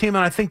guys on this team,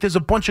 and I think there's a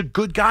bunch of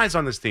good guys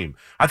on this team.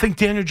 I think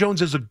Daniel Jones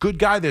is a good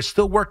guy. They're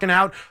still working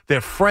out.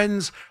 They're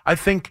friends. I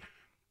think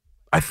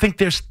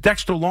there's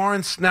Dexter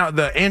Lawrence now,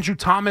 the Andrew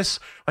Thomas.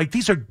 Like,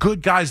 these are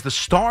good guys. The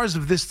stars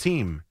of this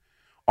team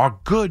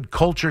are good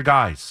culture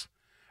guys.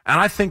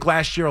 And I think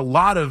last year a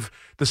lot of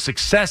the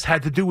success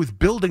had to do with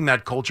building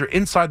that culture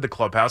inside the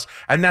clubhouse.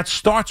 And that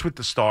starts with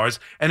the stars,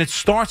 and it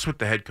starts with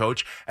the head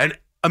coach. And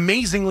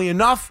amazingly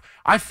enough,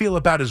 I feel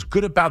about as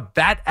good about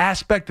that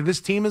aspect of this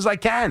team as I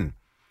can.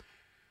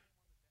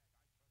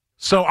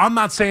 So I'm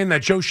not saying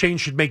that Joe Schoen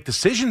should make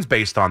decisions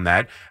based on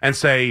that and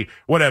say,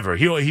 whatever,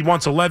 he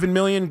wants $11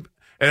 million,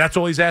 and that's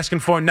all he's asking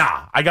for.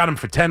 Nah, I got him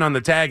for 10 on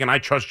the tag, and I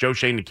trust Joe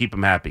Schoen to keep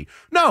him happy.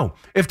 No,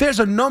 if there's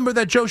a number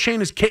that Joe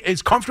Schoen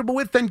is comfortable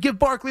with, then give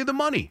Barkley the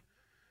money.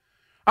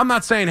 I'm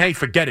not saying, hey,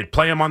 forget it.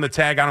 Play him on the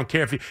tag. I don't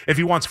care if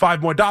he wants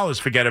 $5 more.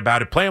 Forget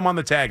about it. Play him on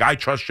the tag. I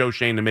trust Joe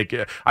Schoen to make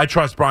it. I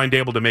trust Brian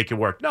Daboll to make it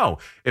work. No,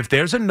 if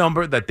there's a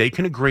number that they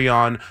can agree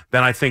on,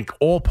 then I think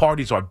all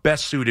parties are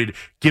best suited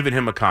giving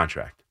him a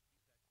contract.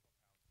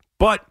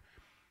 But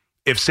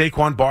if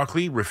Saquon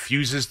Barkley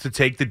refuses to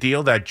take the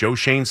deal that Joe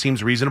Schoen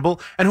seems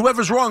reasonable, and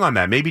whoever's wrong on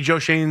that, maybe Joe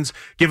Schoen's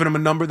giving him a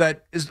number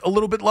that is a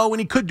little bit low and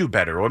he could do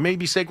better, or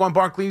maybe Saquon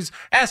Barkley's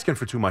asking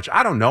for too much.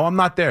 I don't know. I'm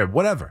not there.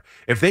 Whatever.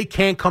 If they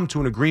can't come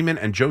to an agreement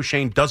and Joe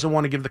Schoen doesn't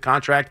want to give the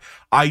contract,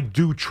 I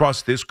do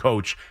trust this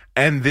coach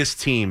and this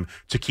team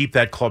to keep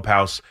that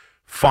clubhouse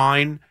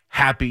fine,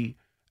 happy,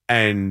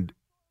 and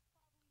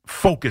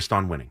focused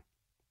on winning.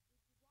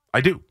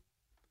 I do.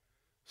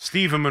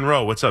 Steve in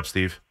Monroe. What's up,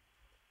 Steve?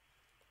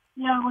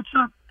 Yeah, what's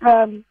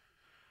up?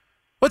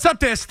 What's up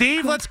there,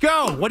 Steve? Let's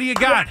go. What do you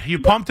got? You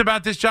pumped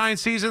about this Giant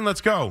season? Let's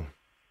go.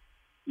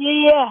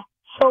 Yeah.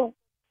 So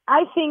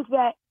I think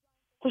that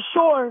for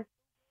sure,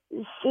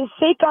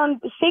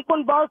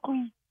 Saquon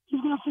Barkley, he's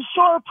going to for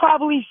sure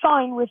probably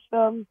sign with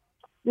the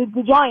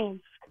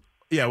Giants.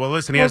 Yeah, well,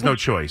 listen, he has no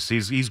choice.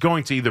 He's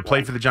going to either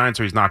play for the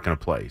Giants or he's not going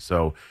to play.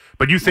 So,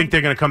 but you think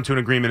they're going to come to an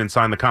agreement and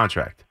sign the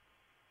contract?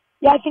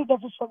 Yeah, I think they're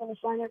for sure going to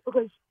sign it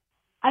because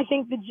I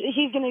think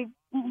he's gonna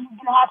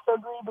have to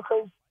agree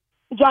because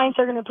the Giants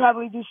are gonna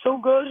probably do so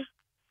good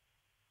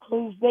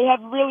because they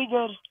have a really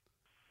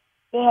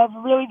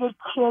good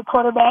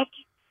quarterback.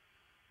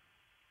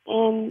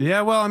 And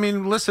yeah, well, I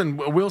mean, listen,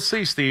 we'll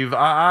see, Steve.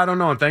 I don't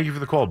know. Thank you for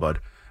the call, bud.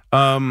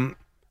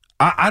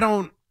 I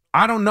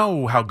don't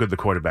know how good the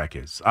quarterback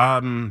is.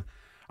 I'm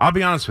I'll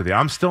be honest with you.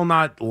 I'm still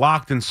not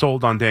locked and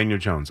sold on Daniel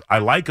Jones. I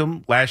like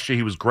him. Last year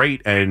he was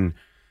great, and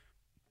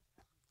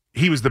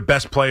he was the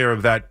best player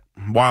of that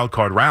wild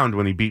card round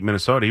when he beat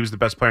Minnesota. He was the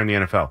best player in the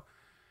NFL.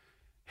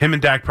 Him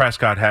and Dak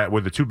Prescott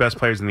were the two best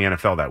players in the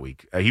NFL that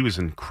week. He was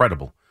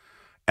incredible.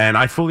 And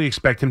I fully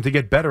expect him to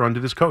get better under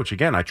this coach.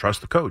 Again, I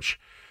trust the coach.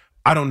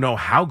 I don't know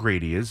how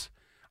great he is.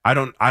 I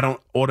don't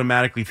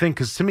automatically think,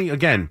 because to me,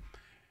 again,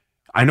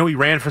 I know he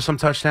ran for some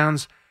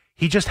touchdowns.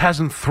 He just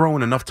hasn't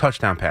thrown enough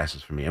touchdown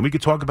passes for me. And we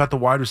could talk about the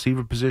wide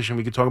receiver position.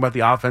 We could talk about the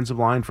offensive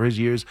line for his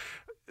years.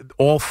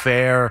 All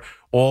fair,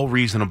 all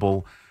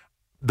reasonable.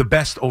 The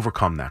best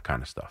overcome that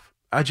kind of stuff.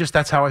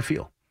 That's how I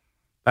feel.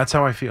 That's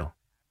how I feel.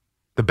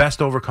 The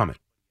best overcome it.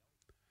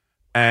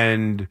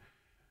 And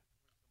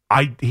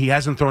he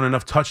hasn't thrown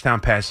enough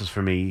touchdown passes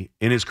for me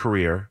in his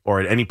career,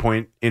 or at any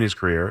point in his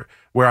career,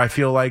 where I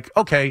feel like,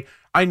 okay,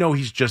 I know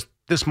he's just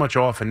this much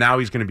off and now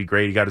he's going to be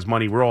great. He got his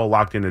money. We're all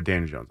locked into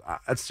Daniel Jones.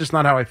 That's just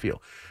not how I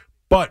feel.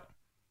 But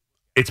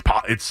it's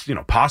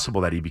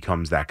possible that he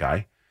becomes that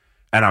guy.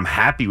 And I'm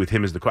happy with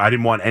him as the coach. I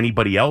didn't want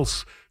anybody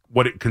else,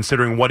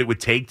 considering what it would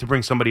take to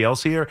bring somebody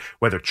else here,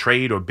 whether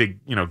trade or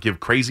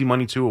give crazy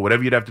money to, or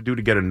whatever you'd have to do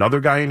to get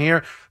another guy in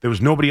here. There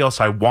was nobody else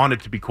I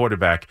wanted to be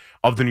quarterback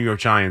of the New York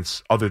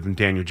Giants other than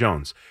Daniel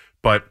Jones.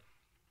 But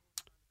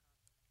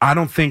I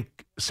don't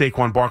think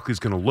Saquon Barkley is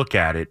going to look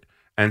at it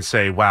and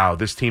say, wow,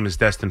 this team is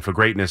destined for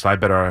greatness. I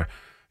better,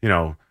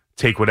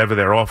 take whatever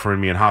they're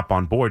offering me and hop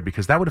on board,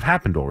 because that would have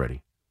happened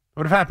already.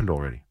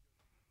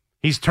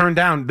 He's turned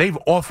down. They've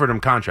offered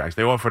him contracts.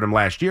 They offered him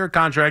last year a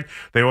contract.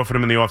 They offered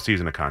him in the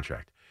offseason a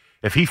contract.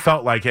 If he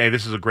felt like, hey,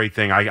 this is a great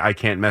thing, I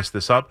can't mess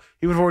this up,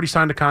 he would have already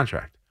signed a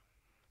contract.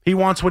 He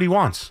wants what he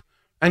wants.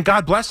 And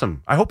God bless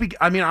him. I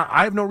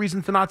have no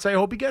reason to not say I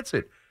hope he gets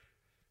it.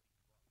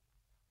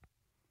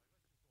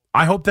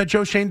 I hope that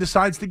Joe Schoen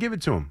decides to give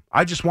it to him.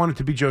 I just want it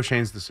to be Joe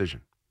Schoen's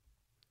decision.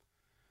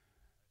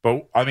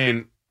 But,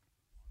 I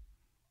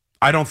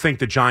don't think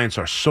the Giants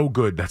are so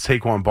good that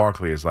Saquon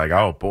Barkley is like,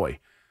 oh, boy,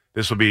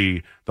 this will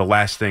be the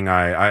last thing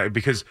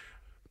because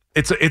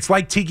it's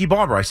like Tiki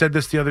Barber. I said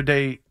this the other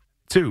day,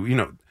 too.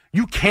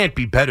 You can't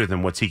be better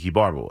than what Tiki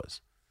Barber was.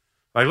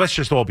 Like, let's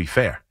just all be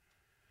fair.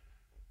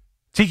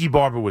 Tiki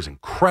Barber was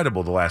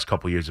incredible the last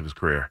couple years of his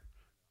career.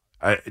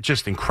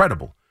 Just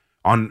incredible.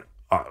 On,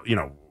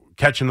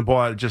 catching the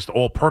ball, just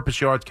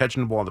all-purpose yards,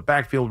 catching the ball in the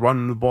backfield,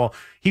 running the ball.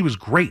 He was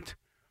great.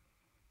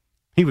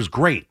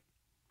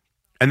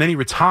 And then he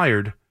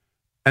retired,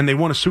 and they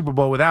won a Super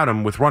Bowl without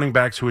him with running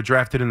backs who were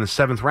drafted in the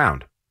 7th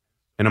round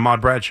in Ahmad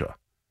Bradshaw.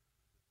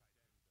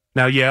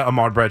 Now, yeah,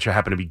 Ahmad Bradshaw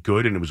happened to be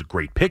good, and it was a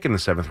great pick in the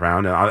 7th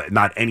round.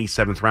 Not any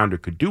 7th rounder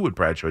could do what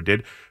Bradshaw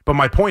did. But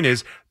my point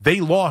is, they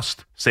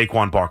lost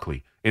Saquon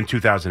Barkley in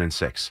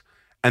 2006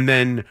 and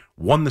then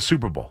won the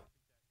Super Bowl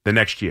the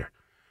next year.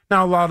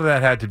 Now, a lot of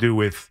that had to do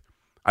with,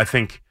 I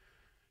think,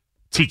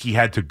 Tiki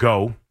had to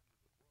go,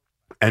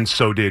 and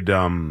so did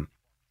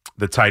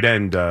the tight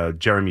end,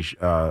 Jeremy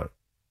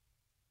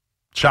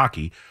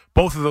Shockey.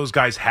 Both of those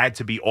guys had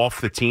to be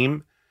off the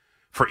team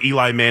for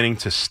Eli Manning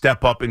to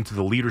step up into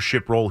the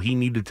leadership role he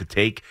needed to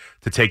take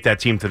that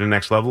team to the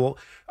next level.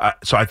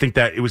 So I think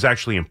that it was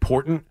actually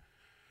important,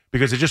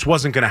 because it just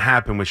wasn't going to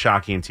happen with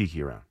Shockey and Tiki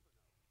around.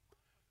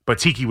 But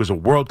Tiki was a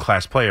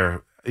world-class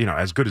player,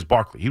 as good as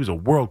Barkley. He was a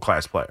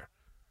world-class player.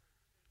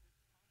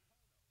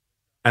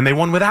 And they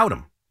won without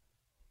him.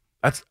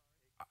 It's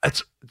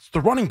the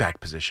running back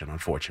position,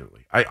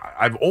 unfortunately.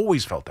 I've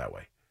always felt that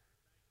way.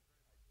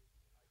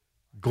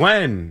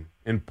 Glenn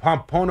in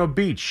Pompano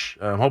Beach.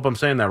 I hope I'm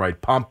saying that right.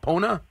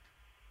 Pompano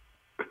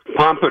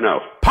Beach.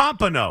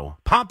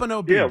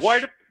 Yeah,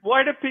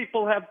 why do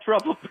people have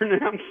trouble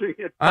pronouncing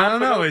it? I don't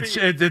know.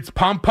 It's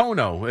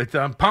Pompano. It's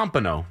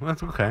Pompano.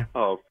 That's okay.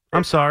 Oh,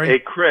 I'm sorry. Hey,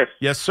 Chris.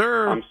 Yes,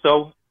 sir.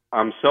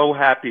 I'm so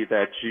happy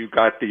that you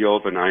got the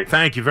overnight.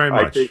 Thank you very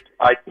much.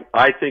 I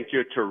think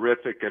you're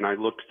terrific, and I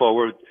look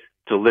forward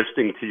to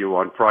listening to you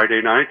on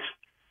Friday nights.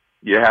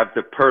 You have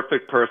the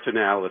perfect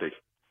personality.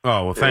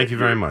 Oh, well, thank you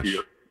very much.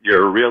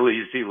 You're a real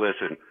easy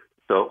listen.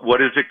 So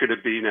what is it going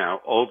to be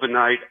now?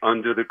 Overnight,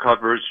 under the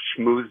covers,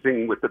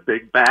 schmoozing with the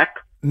big back?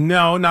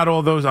 No, not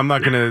all those. I'm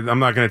not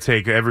gonna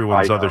take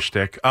everyone's other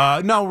shtick.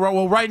 No,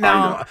 well, right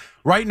now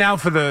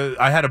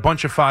I had a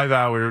bunch of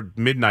 5-hour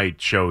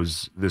midnight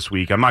shows this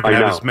week. I'm not gonna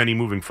have as many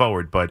moving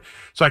forward, but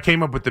so I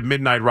came up with the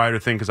Midnight Rider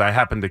thing because I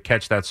happened to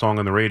catch that song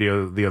on the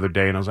radio the other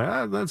day, and I was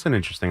like, that's an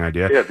interesting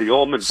idea. Yeah, the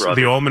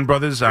Allman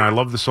Brothers. And I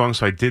love the song,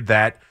 so I did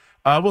that.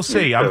 We'll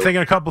see. I'm thinking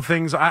a couple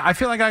things. I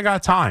feel like I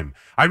got time.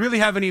 I really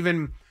haven't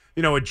even.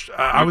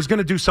 I was going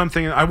to do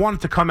something. I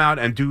wanted to come out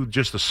and do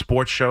just a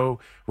sports show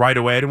right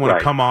away. I didn't want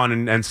to come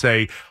on and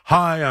say,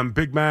 hi, I'm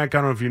Big Mac. I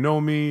don't know if you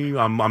know me.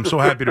 I'm so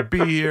happy to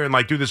be here,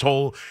 and do this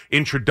whole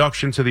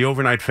introduction to the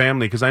Overnight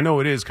family, because I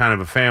know it is kind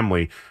of a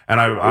family, and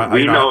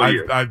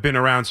I've been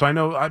around, so I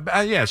know.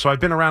 So I've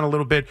been around a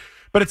little bit.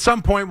 But at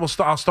some point,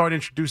 I'll start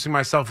introducing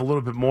myself a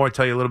little bit more,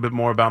 tell you a little bit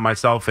more about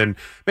myself, and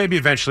maybe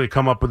eventually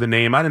come up with a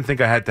name. I didn't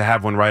think I had to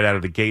have one right out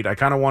of the gate. I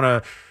kind of want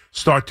to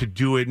start to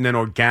do it and then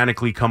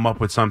organically come up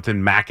with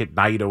something, Mac at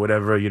night or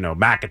whatever,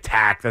 Mac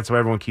Attack. That's what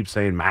everyone keeps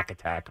saying, Mac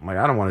Attack. I'm like,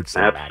 I don't want to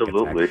say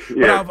Absolutely. Mac Attack.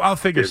 Yeah. But I'll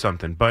figure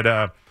something.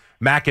 But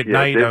Mac at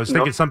night, I was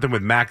thinking something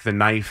with Mac the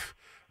Knife,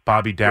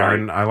 Bobby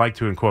Darin. Right. I like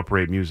to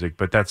incorporate music,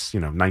 but that's,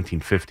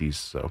 1950s,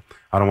 so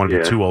I don't want to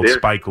be too old.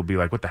 Spike will be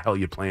like, what the hell are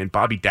you playing?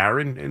 Bobby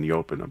Darin in the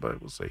opener,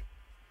 but we'll see.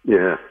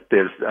 Yeah,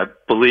 there's,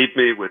 believe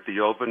me, with the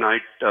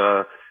overnight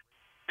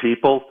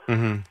people,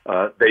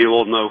 they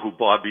all know who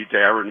Bobby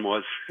Darin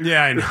was.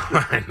 Yeah, I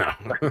know.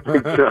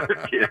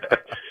 Yeah.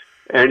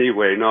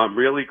 Anyway, no, I'm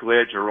really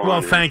glad you're on.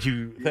 Well, thank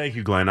you,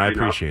 Glenn. I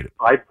appreciate it.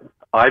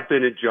 I've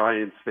been a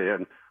Giants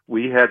fan.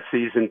 We had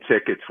season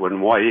tickets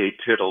when Y.A.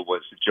 Tittle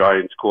was the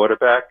Giants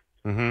quarterback.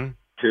 Mm-hmm.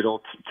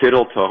 Tittle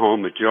to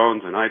Homer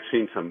Jones, and I've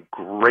seen some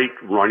great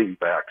running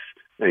backs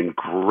and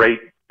great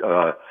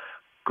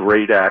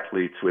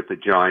athletes with the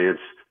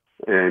Giants.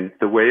 And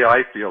the way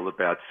I feel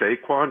about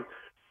Saquon,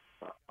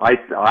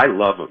 I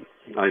love him.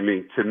 I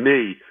mean, to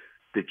me,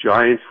 the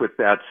Giants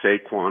without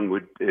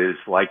Saquon is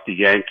like the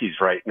Yankees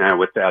right now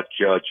without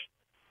Judge.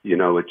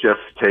 It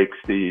just takes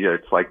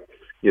it's like,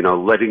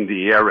 letting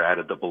the air out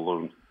of the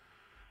balloon.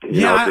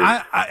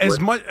 As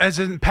much as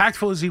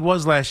impactful as he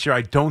was last year,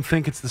 I don't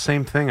think it's the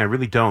same thing. I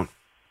really don't.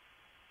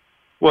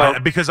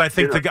 Well, because I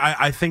think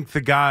I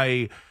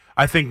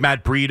think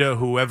Matt Breida,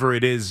 whoever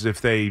it is,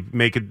 if they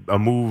make a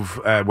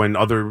move when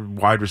other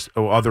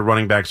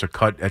running backs are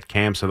cut at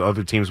camps or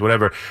other teams,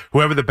 whoever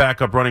the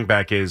backup running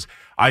back is,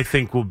 I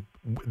think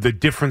the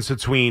difference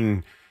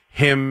between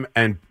him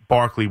and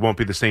Barkley won't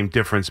be the same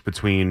difference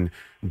between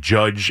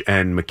Judge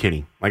and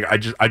McKinney. Like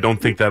I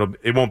don't think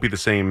it won't be the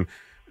same.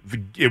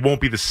 It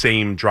won't be the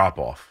same drop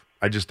off.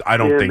 I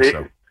don't think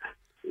so.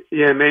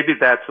 Yeah, maybe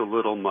that's a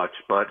little much,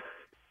 but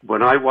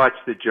when I watch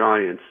the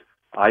Giants,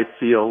 I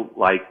feel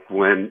like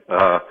when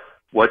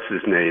what's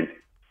his name,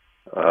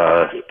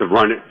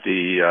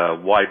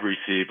 the wide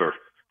receiver,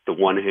 the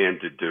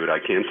one-handed dude. I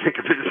can't think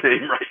of his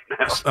name right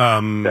now.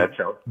 That's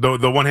how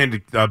the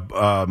one-handed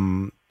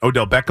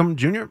Odell Beckham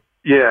Jr.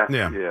 Yeah.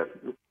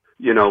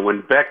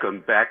 When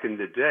Beckham back in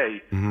the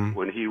day,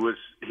 when he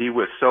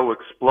was so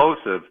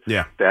explosive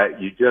that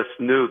you just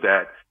knew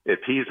that if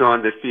he's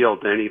on the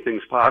field,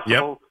 anything's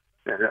possible.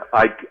 Yep.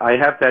 I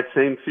have that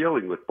same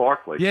feeling with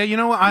Barkley. Yeah,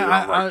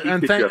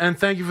 and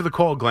thank you for the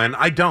call, Glenn.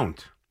 I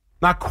don't.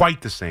 Not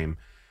quite the same.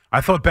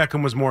 I thought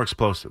Beckham was more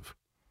explosive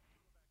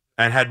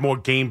and had more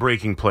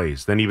game-breaking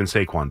plays than even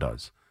Saquon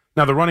does.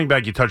 Now, the running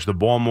back, you touch the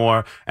ball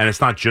more, and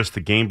it's not just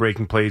the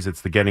game-breaking plays.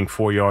 It's the getting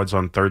 4 yards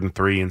on 3rd and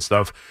 3 and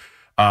stuff.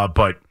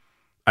 But,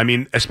 I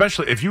mean,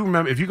 especially if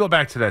you go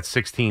back to that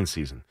 16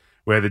 season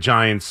where the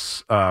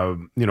Giants,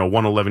 won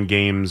 11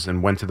 games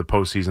and went to the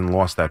postseason,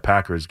 lost that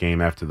Packers game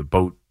after the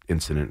boat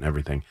incident and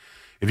everything.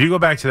 If you go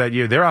back to that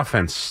year, their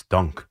offense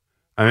stunk.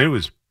 I mean, it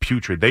was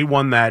putrid. They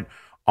won that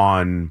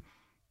on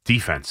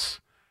defense.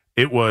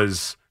 It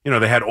was,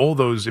 they had all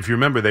those, if you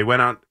remember, they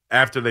went out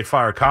after they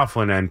fire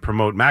Coughlin and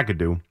promote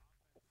McAdoo.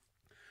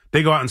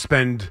 They go out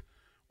and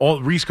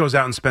Reese goes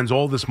out and spends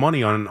all this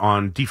money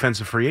on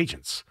defensive free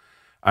agents.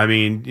 I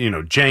mean,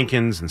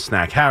 Jenkins and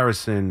Snack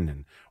Harrison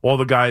and all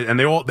the guys, and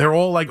they're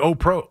all like all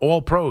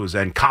pros,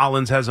 and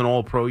Collins has an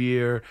all-pro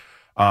year.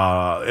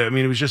 I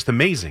mean, it was just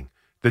amazing.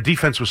 The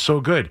defense was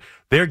so good.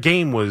 Their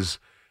game was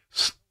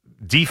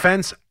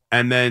defense,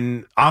 and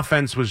then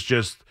offense was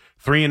just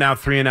 3 and out,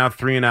 3 and out,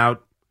 3 and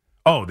out.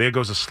 Oh, there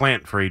goes a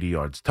slant for 80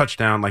 yards,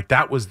 touchdown. Like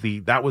that was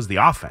the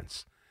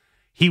offense.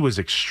 He was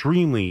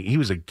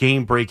a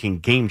game-breaking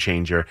game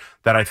changer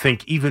that I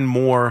think even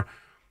more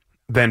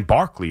than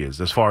Barkley is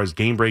as far as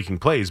game-breaking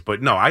plays.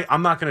 But no,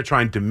 I'm not going to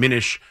try and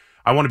diminish.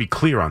 I want to be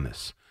clear on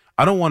this.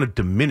 I don't want to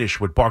diminish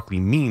what Barkley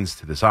means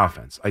to this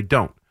offense. I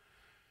don't.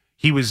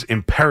 He was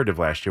imperative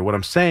last year. What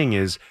I'm saying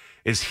is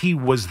he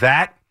was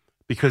that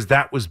because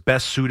that was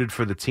best suited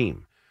for the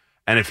team.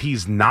 And if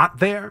he's not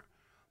there,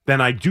 then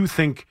I do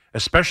think,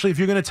 especially if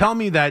you're going to tell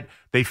me that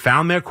they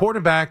found their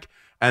quarterback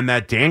and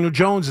that Daniel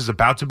Jones is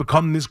about to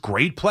become this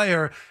great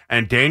player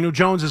and Daniel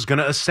Jones is going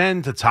to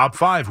ascend to top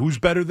 5, who's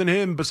better than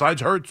him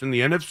besides Hurts in the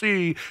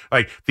NFC?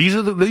 Like these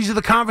are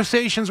the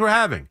conversations we're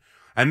having.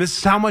 And this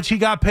is how much he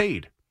got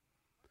paid.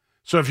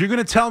 So if you're going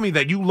to tell me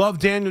that you love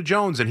Daniel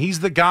Jones and he's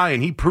the guy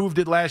and he proved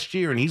it last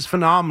year and he's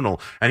phenomenal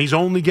and he's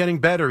only getting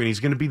better and he's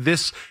going to be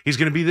this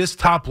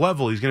top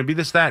level, he's going to be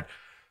this, that,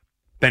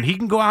 then he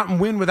can go out and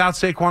win without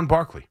Saquon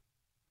Barkley.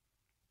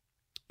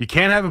 You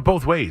can't have it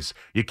both ways.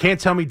 You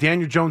can't tell me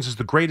Daniel Jones is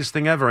the greatest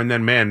thing ever and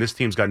then, man, this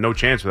team's got no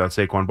chance without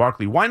Saquon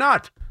Barkley. Why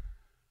not?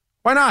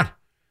 Why not?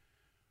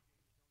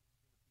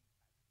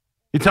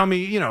 You tell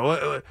me,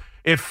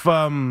 if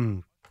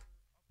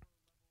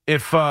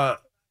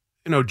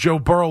Joe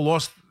Burrow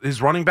lost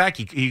his running back,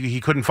 he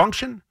couldn't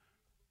function.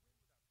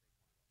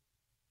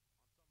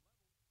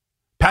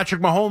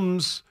 Patrick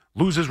Mahomes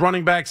loses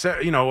running backs,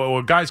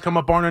 or guys come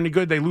up aren't any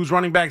good, they lose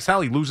running backs.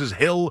 Hell, he loses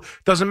Hill,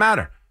 doesn't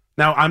matter.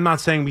 Now, I'm not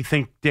saying we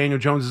think Daniel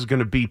Jones is going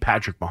to be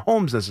Patrick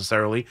Mahomes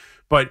necessarily,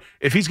 but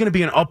if he's going to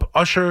be an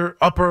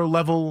upper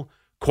level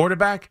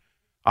quarterback,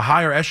 a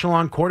higher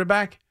echelon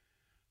quarterback,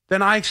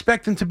 then I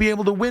expect him to be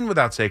able to win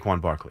without Saquon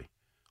Barkley.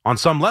 On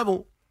some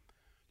level,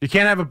 you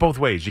can't have it both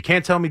ways. You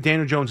can't tell me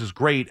Daniel Jones is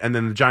great and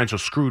then the Giants are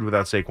screwed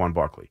without Saquon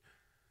Barkley.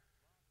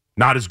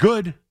 Not as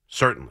good,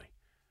 certainly.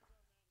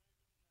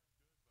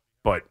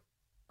 But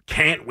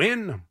can't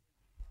win.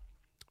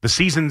 The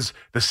season's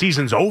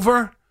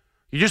over.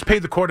 You just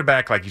paid the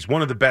quarterback like he's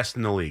one of the best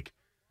in the league.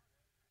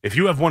 If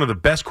you have one of the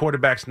best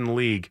quarterbacks in the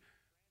league,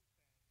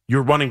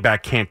 your running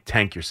back can't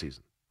tank your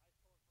season.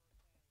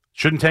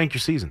 Shouldn't tank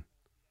your season.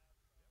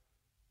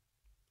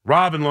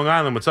 Rob in Long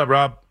Island. What's up,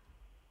 Rob?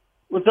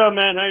 What's up,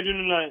 man? How you doing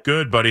tonight?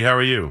 Good, buddy. How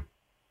are you?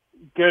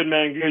 Good,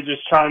 man. Good.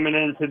 Just chiming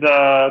into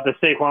the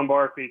Saquon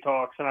Barkley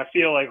talks, and I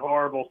feel like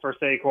horrible for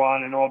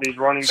Saquon and all these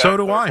running backs so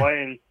do I.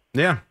 playing.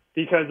 Yeah.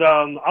 Because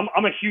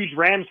I'm a huge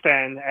Rams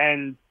fan,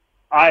 and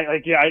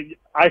I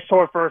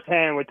saw it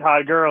firsthand with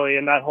Todd Gurley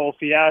and that whole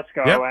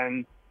fiasco,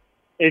 and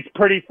it's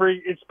pretty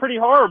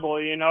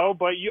horrible, you know.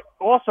 But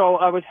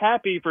I was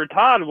happy for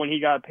Todd when he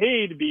got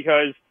paid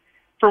because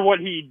for what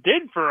he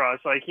did for us,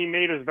 like he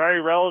made us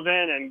very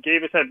relevant and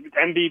gave us an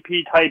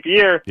MVP type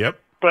year. Yep.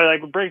 But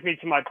like, what brings me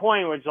to my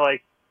point was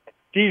like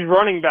these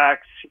running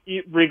backs,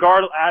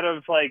 regardless out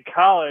of like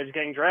college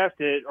getting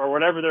drafted or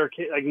whatever they're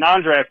like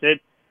non-drafted,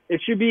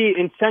 it should be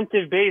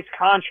incentive-based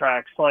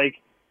contracts.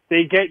 Like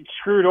they get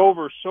screwed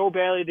over so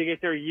badly, they get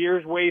their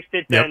years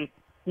wasted. Then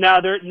now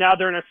they're in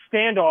a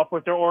standoff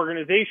with their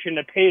organization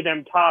to pay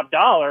them top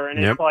dollar, and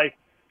it's like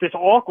this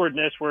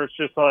awkwardness where it's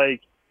just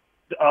like,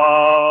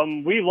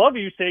 we love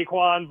you,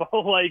 Saquon, but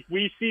like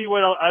we see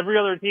what every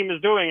other team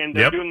is doing, and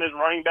they're doing this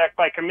running back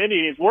by committee,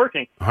 and it's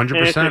working. 100%.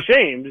 And it's a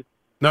shame.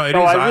 No, it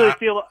so is. I really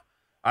feel.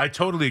 I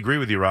totally agree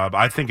with you, Rob.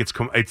 I think it's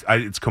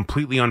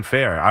completely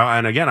unfair.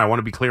 And again, I want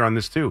to be clear on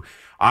this too.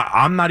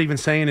 I'm not even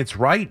saying it's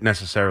right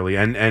necessarily,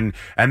 and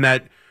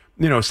that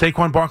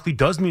Saquon Barkley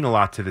does mean a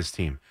lot to this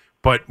team.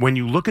 But when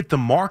you look at the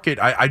market,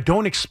 I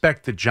don't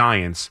expect the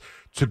Giants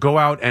to go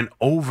out and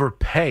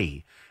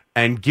overpay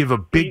and give a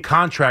big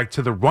contract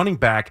to the running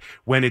back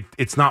when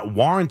it's not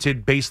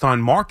warranted based on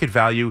market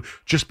value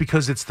just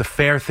because it's the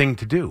fair thing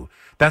to do.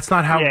 That's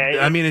not how.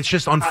 I mean, it's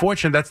just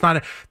unfortunate. That's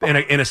not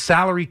in a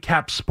salary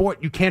cap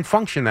sport. You can't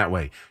function that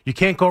way. You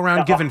can't go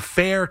around giving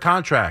fair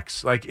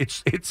contracts. Like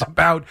it's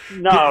about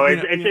that's not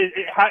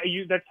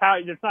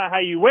how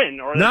you win.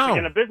 Or like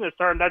in a business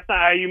term, that's not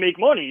how you make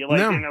money. Like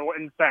in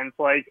a sense,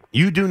 like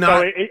you do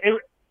not. So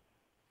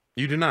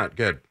you do not.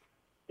 Good.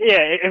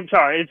 Yeah, I'm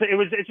sorry.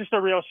 It's just a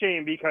real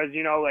shame because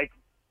like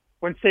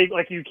when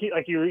like you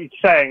were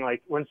saying,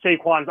 like when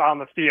Saquon's on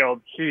the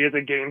field, he is a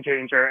game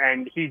changer,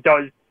 and he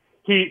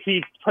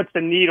puts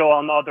the needle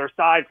on the other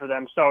side for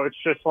them. So it's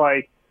just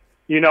like,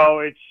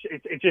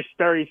 it's just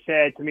very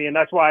sad to me, and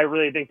that's why I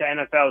really think the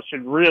NFL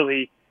should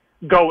really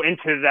go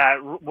into that.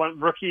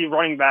 Rookie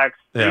running backs,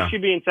 they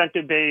should be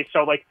incentive based.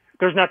 So like,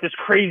 there's not this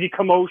crazy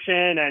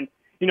commotion and.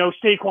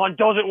 Saquon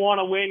doesn't want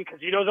to win because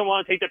he doesn't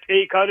want to take the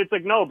pay cut. It's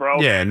like, no,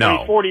 bro. Yeah, no. When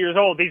he's 40 years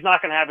old, he's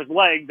not going to have his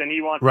legs, and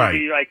he wants to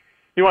be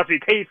he wants to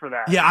be paid for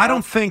that. Yeah, I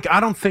don't think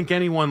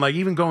anyone, like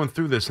even going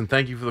through this, and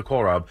thank you for the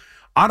call, Rob.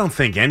 I don't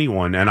think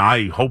anyone, and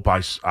I hope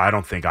I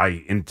don't think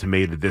I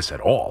intimated this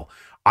at all.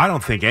 I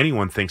don't think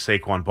anyone thinks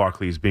Saquon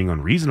Barkley is being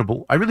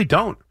unreasonable. I really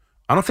don't.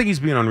 I don't think he's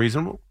being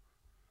unreasonable.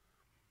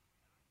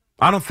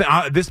 I don't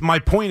think my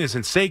point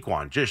isn't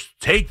Saquon. Just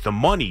take the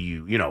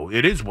money.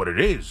 It is what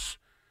it is.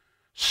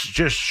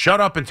 Just shut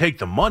up and take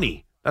the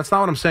money. That's not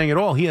what I'm saying at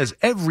all. He has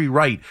every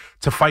right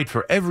to fight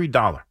for every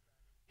dollar.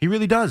 He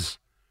really does.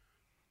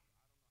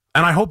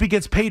 And I hope he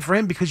gets paid for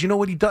him because you know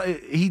what he does?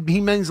 He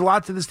means a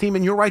lot to this team.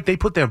 And you're right. They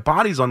put their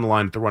bodies on the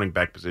line at the running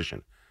back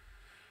position.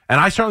 And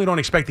I certainly don't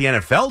expect the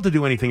NFL to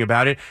do anything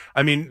about it.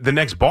 I mean, the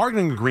next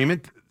bargaining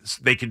agreement,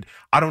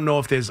 I don't know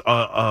if there's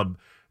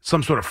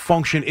some sort of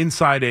function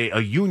inside a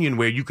union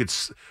where you could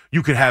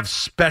have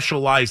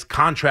specialized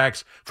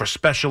contracts for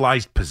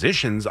specialized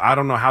positions. I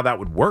don't know how that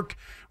would work,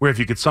 where if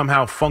you could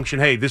somehow function,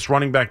 hey, this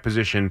running back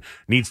position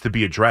needs to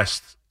be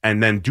addressed,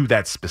 and then do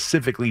that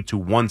specifically to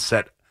one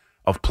set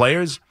of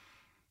players.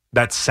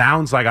 That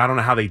sounds like, I don't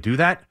know how they do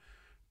that,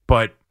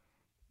 but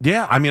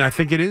yeah, I mean, I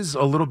think it is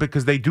a little bit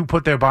because they do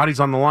put their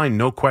bodies on the line,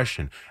 no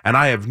question. And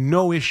I have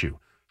no issue.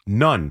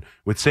 None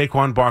with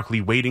Saquon Barkley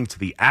waiting to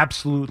the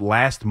absolute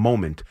last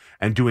moment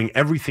and doing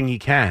everything he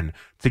can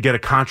to get a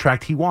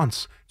contract he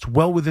wants. It's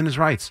well within his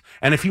rights.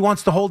 And if he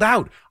wants to hold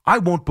out, I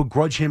won't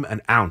begrudge him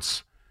an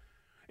ounce.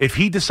 If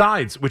he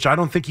decides, which I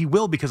don't think he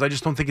will because I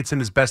just don't think it's in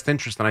his best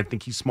interest, and I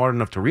think he's smart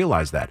enough to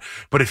realize that.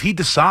 But if he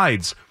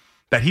decides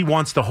that he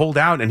wants to hold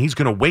out and he's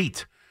going to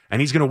wait, and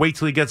he's going to wait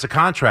till he gets a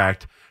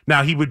contract,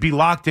 now he would be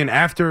locked in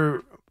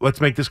after, let's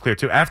make this clear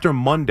too, after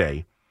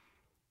Monday,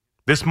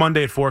 this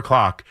Monday at 4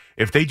 o'clock,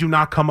 if they do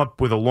not come up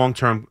with a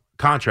long-term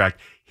contract,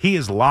 he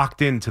is locked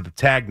into the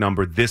tag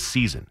number this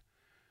season.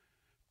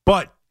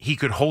 But he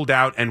could hold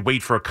out and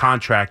wait for a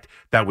contract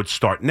that would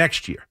start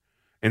next year.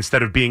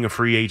 Instead of being a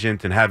free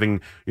agent and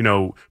having,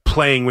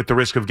 playing with the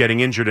risk of getting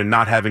injured and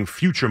not having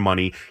future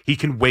money, he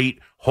can wait,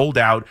 hold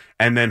out,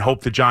 and then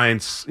hope the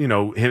Giants,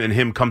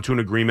 him come to an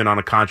agreement on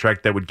a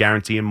contract that would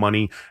guarantee him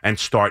money and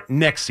start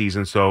next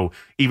season. So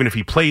even if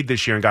he played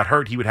this year and got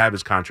hurt, he would have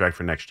his contract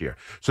for next year.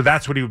 So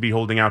that's what he would be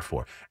holding out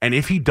for. And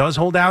if he does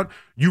hold out,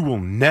 you will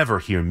never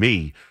hear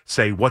me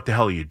say, "What the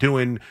hell are you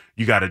doing?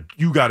 You got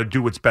to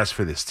do what's best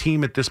for this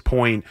team at this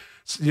point.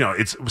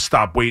 It's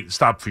stop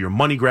for your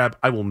money grab."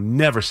 I will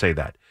never say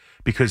that,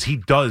 because he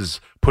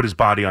does put his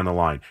body on the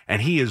line,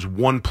 and he is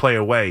one play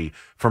away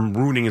from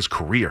ruining his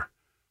career.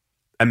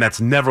 And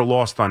that's never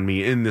lost on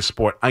me in this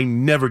sport. I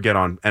never get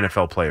on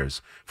NFL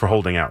players for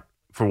holding out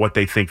for what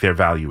they think their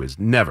value is.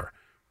 Never.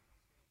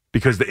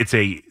 Because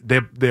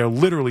they're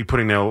literally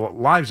putting their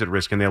lives at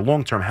risk and their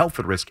long-term health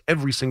at risk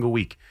every single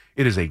week.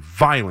 It is a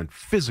violent,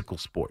 physical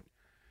sport.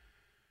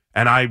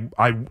 And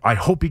I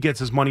hope he gets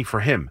his money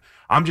for him.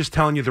 I'm just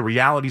telling you the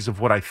realities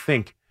of what I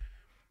think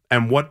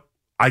and what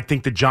I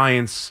think the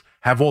Giants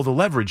have all the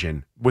leverage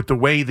in with the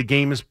way the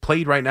game is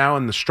played right now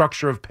and the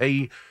structure of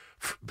pay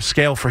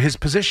scale for his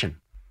position.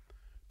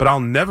 But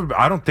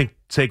I don't think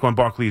Saquon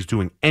Barkley is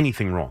doing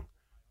anything wrong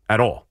at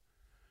all.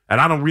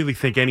 And I don't really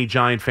think any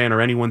Giant fan or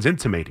anyone's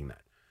intimating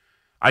that.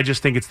 I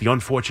just think it's the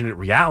unfortunate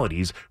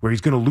realities where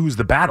he's going to lose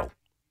the battle.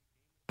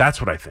 That's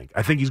what I think.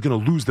 I think he's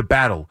going to lose the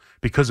battle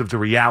because of the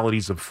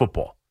realities of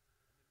football.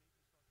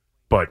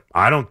 But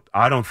I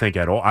don't think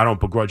at all. I don't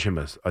begrudge him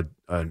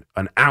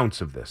an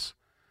ounce of this.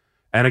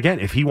 And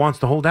again, if he wants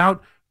to hold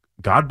out,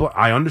 God bless.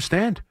 I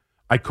understand.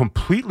 I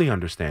completely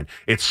understand.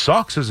 It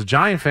sucks as a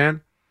Giant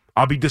fan.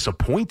 I'll be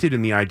disappointed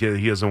in the idea that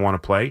he doesn't want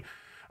to play.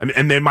 I mean,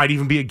 and there might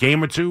even be a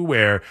game or two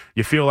where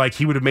you feel like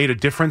he would have made a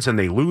difference and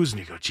they lose,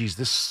 and you go, "Geez,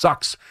 this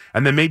sucks."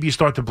 And then maybe you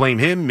start to blame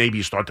him. Maybe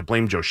you start to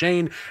blame Joe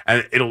Schoen,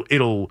 and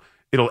it'll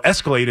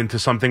escalate into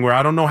something where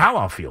I don't know how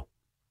I'll feel.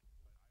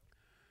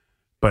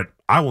 But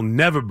I will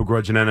never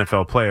begrudge an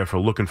NFL player for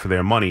looking for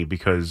their money,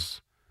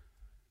 because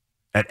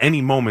at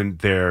any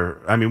moment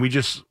we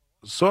just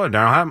saw it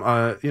now.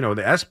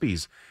 The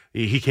ESPYs,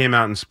 he came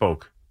out and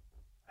spoke,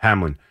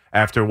 Hamlin,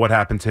 after what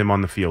happened to him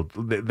on the field.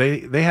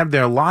 They have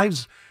their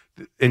lives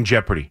in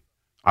jeopardy.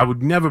 I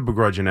would never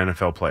begrudge an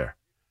NFL player.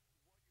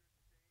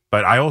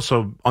 But I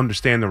also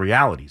understand the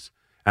realities.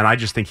 And I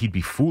just think he'd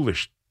be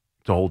foolish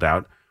to hold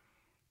out.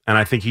 And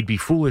I think he'd be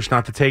foolish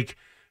not to take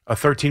a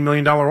 $13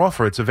 million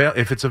offer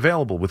if it's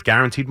available with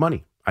guaranteed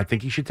money. I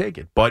think he should take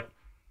it. But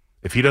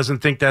if he doesn't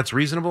think that's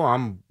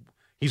reasonable,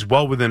 he's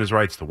well within his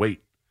rights to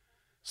wait.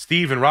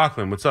 Steve in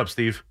Rockland. What's up,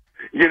 Steve?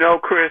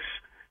 Chris,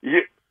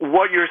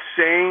 what you're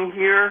saying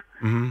here,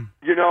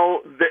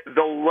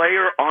 the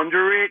layer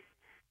under it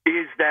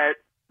is that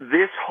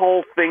this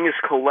whole thing is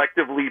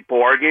collectively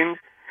bargained,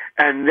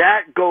 and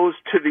that goes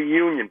to the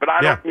union. But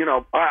I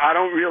don't, I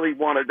don't really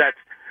want to.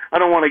 I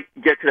don't want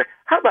to get to that.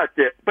 How about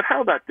this? But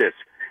how about this?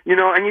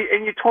 And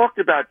you talked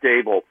about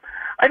Daboll.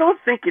 I don't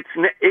think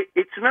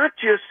it's not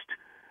just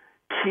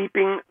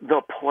keeping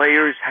the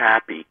players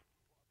happy.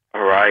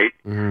 All right,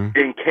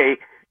 in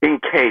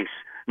case.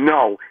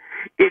 No,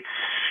 it's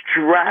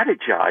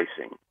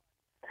strategizing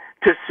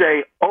to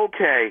say,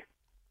 okay,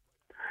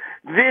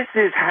 this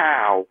is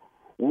how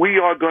we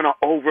are going to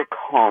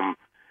overcome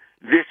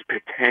this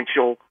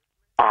potential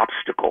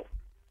obstacle,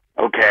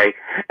 okay?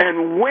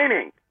 And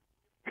winning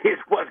is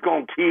what's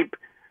going to keep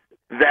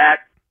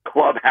that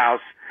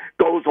clubhouse,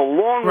 goes a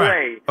long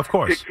way of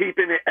course, to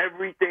keeping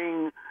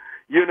everything,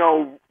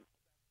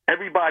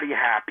 everybody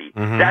happy.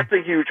 Mm-hmm. That's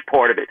a huge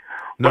part of it.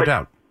 No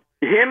doubt.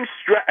 Him,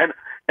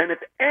 and if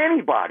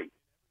anybody,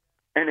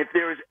 and if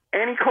there is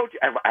any coach,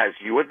 as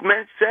you have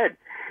said,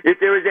 if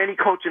there is any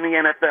coach in the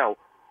NFL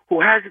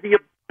who has the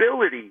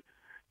ability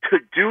to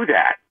do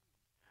that,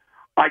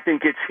 I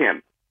think it's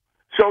him.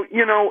 So,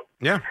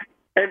 yeah.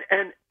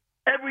 And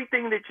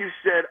everything that you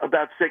said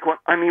about Saquon,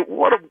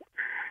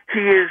 he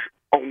is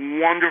a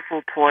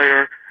wonderful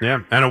player.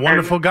 Yeah, and a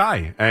wonderful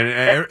guy.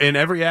 And in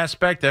every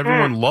aspect,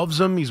 everyone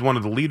loves him. He's one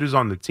of the leaders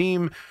on the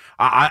team.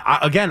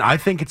 I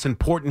think it's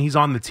important he's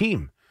on the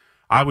team.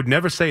 I would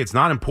never say it's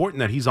not important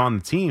that he's on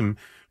the team,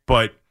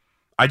 but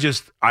I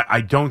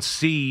don't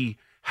see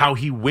how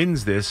he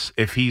wins this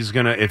if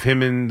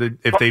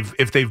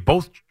they've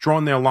both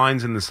drawn their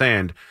lines in the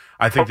sand.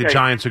 I think the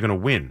Giants are going to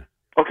win.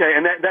 Okay,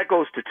 and that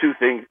goes to two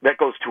things. That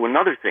goes to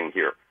another thing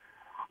here.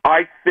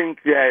 I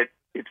think that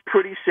it's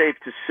pretty safe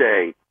to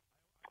say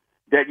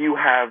that you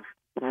have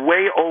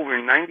way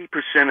over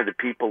 90% of the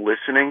people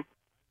listening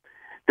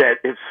that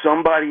if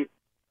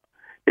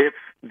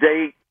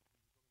they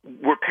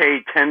were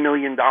paid $10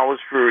 million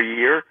for a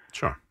year,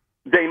 sure,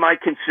 they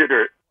might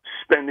consider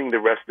spending the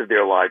rest of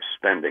their lives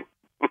spending.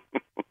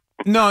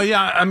 No,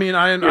 yeah, I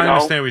understand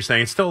what you're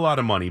saying. It's still a lot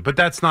of money, but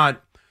that's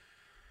not.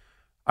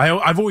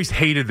 I've always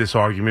hated this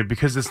argument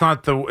because it's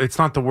not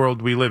the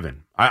world we live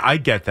in. I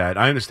get that.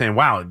 I understand.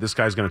 Wow, this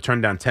guy's going to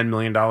turn down $10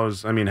 million.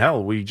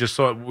 Hell, we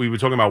were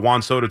talking about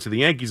Juan Soto to the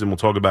Yankees, and we'll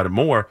talk about it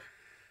more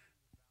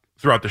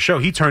throughout the show.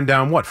 He turned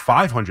down what?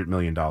 $500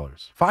 million.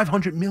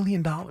 $500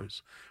 million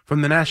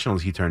from the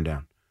Nationals. He turned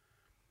down.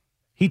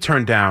 He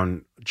turned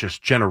down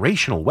just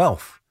generational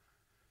wealth.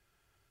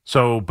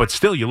 So, but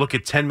still, you look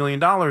at $10 million,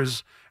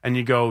 and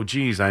you go,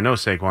 geez, I know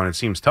Saquon, it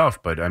seems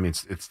tough, but I mean,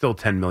 it's still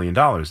 $10 million,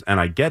 and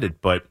I get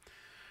it, but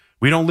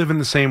we don't live in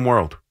the same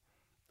world,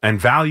 and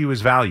value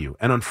is value.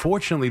 And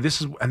unfortunately,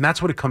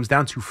 that's what it comes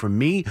down to for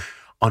me.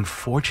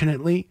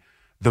 Unfortunately,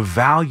 the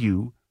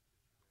value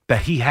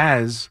that he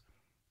has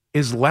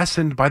is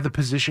lessened by the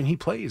position he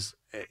plays.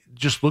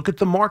 Just look at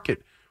the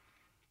market.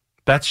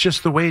 That's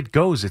just the way it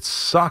goes. It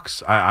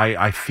sucks.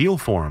 I feel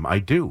for him. I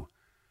do.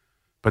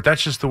 But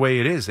that's just the way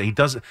it is.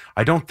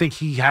 I don't think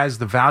he has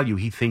the value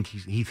he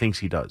thinks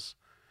he does.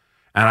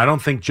 And I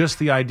don't think just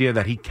the idea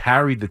that he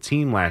carried the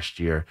team last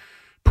year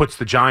puts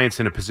the Giants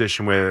in a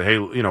position where, hey,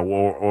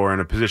 or in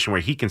a position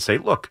where he can say,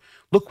 look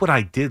what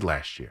I did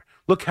last year.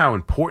 Look how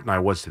important I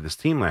was to this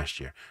team last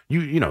year.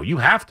 You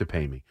have to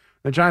pay me.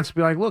 The Giants will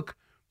be like,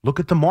 look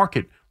at the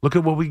market. Look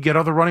at what we get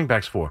other running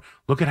backs for.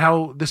 Look at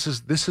how this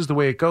is the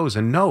way it goes.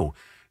 And no,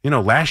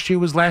 last year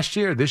was last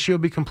year. This year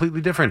will be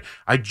completely different.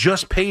 I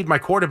just paid my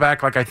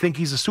quarterback like I think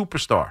he's a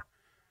superstar.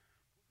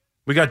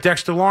 We got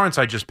Dexter Lawrence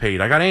I just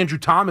paid. I got Andrew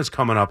Thomas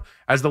coming up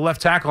as the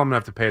left tackle I'm going to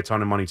have to pay a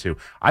ton of money to.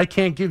 I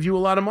can't give you a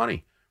lot of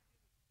money.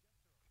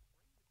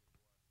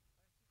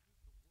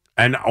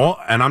 And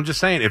I'm just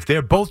saying, if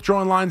they're both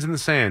drawing lines in the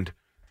sand,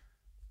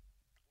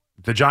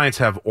 the Giants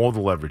have all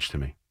the leverage to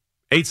me.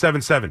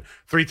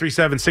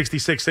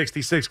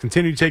 877-337-6666.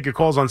 Continue to take your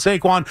calls on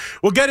Saquon.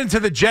 We'll get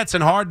into the Jets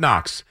and Hard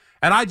Knocks.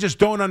 And I just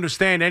don't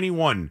understand any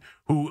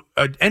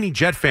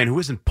Jet fan who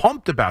isn't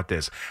pumped about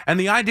this. And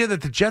the idea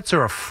that the Jets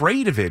are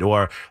afraid of it,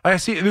 or like I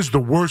see, this is the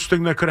worst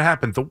thing that could have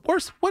happened. The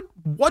worst?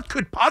 What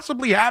could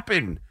possibly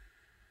happen?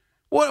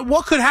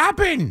 What could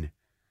happen?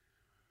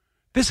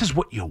 This is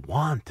what you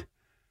want.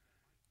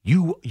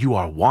 You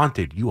are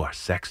wanted. You are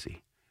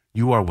sexy.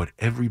 You are what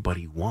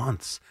everybody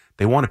wants.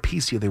 They want a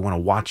piece of you. They want to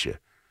watch you.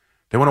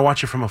 They want to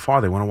watch you from afar.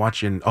 They want to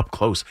watch you up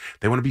close.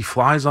 They want to be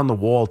flies on the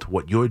wall to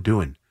what you're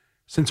doing.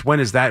 Since when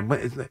has that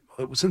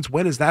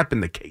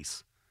been the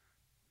case?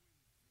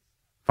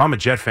 If I'm a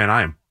Jet fan,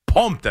 I am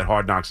pumped that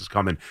Hard Knocks is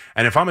coming.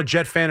 And if I'm a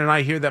Jet fan and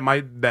I hear that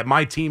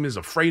my team is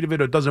afraid of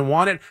it or doesn't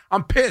want it,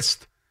 I'm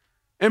pissed.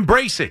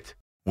 Embrace it.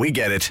 We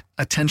get it.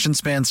 Attention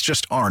spans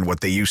just aren't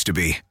what they used to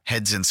be.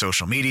 Heads in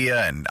social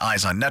media and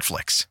eyes on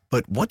Netflix.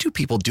 But what do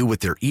people do with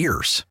their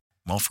ears?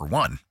 Well, for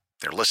one,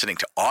 they're listening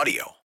to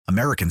audio.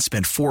 Americans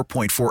spend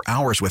 4.4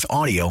 hours with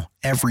audio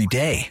every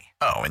day.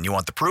 Oh, and you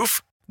want the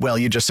proof? Well,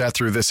 you just sat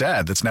through this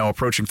ad that's now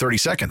approaching 30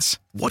 seconds.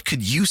 What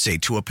could you say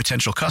to a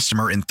potential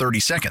customer in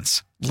 30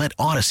 seconds? Let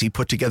Odyssey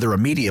put together a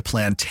media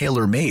plan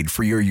tailor-made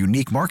for your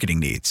unique marketing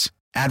needs.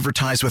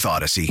 Advertise with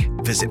Odyssey.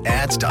 Visit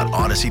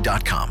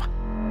ads.odyssey.com.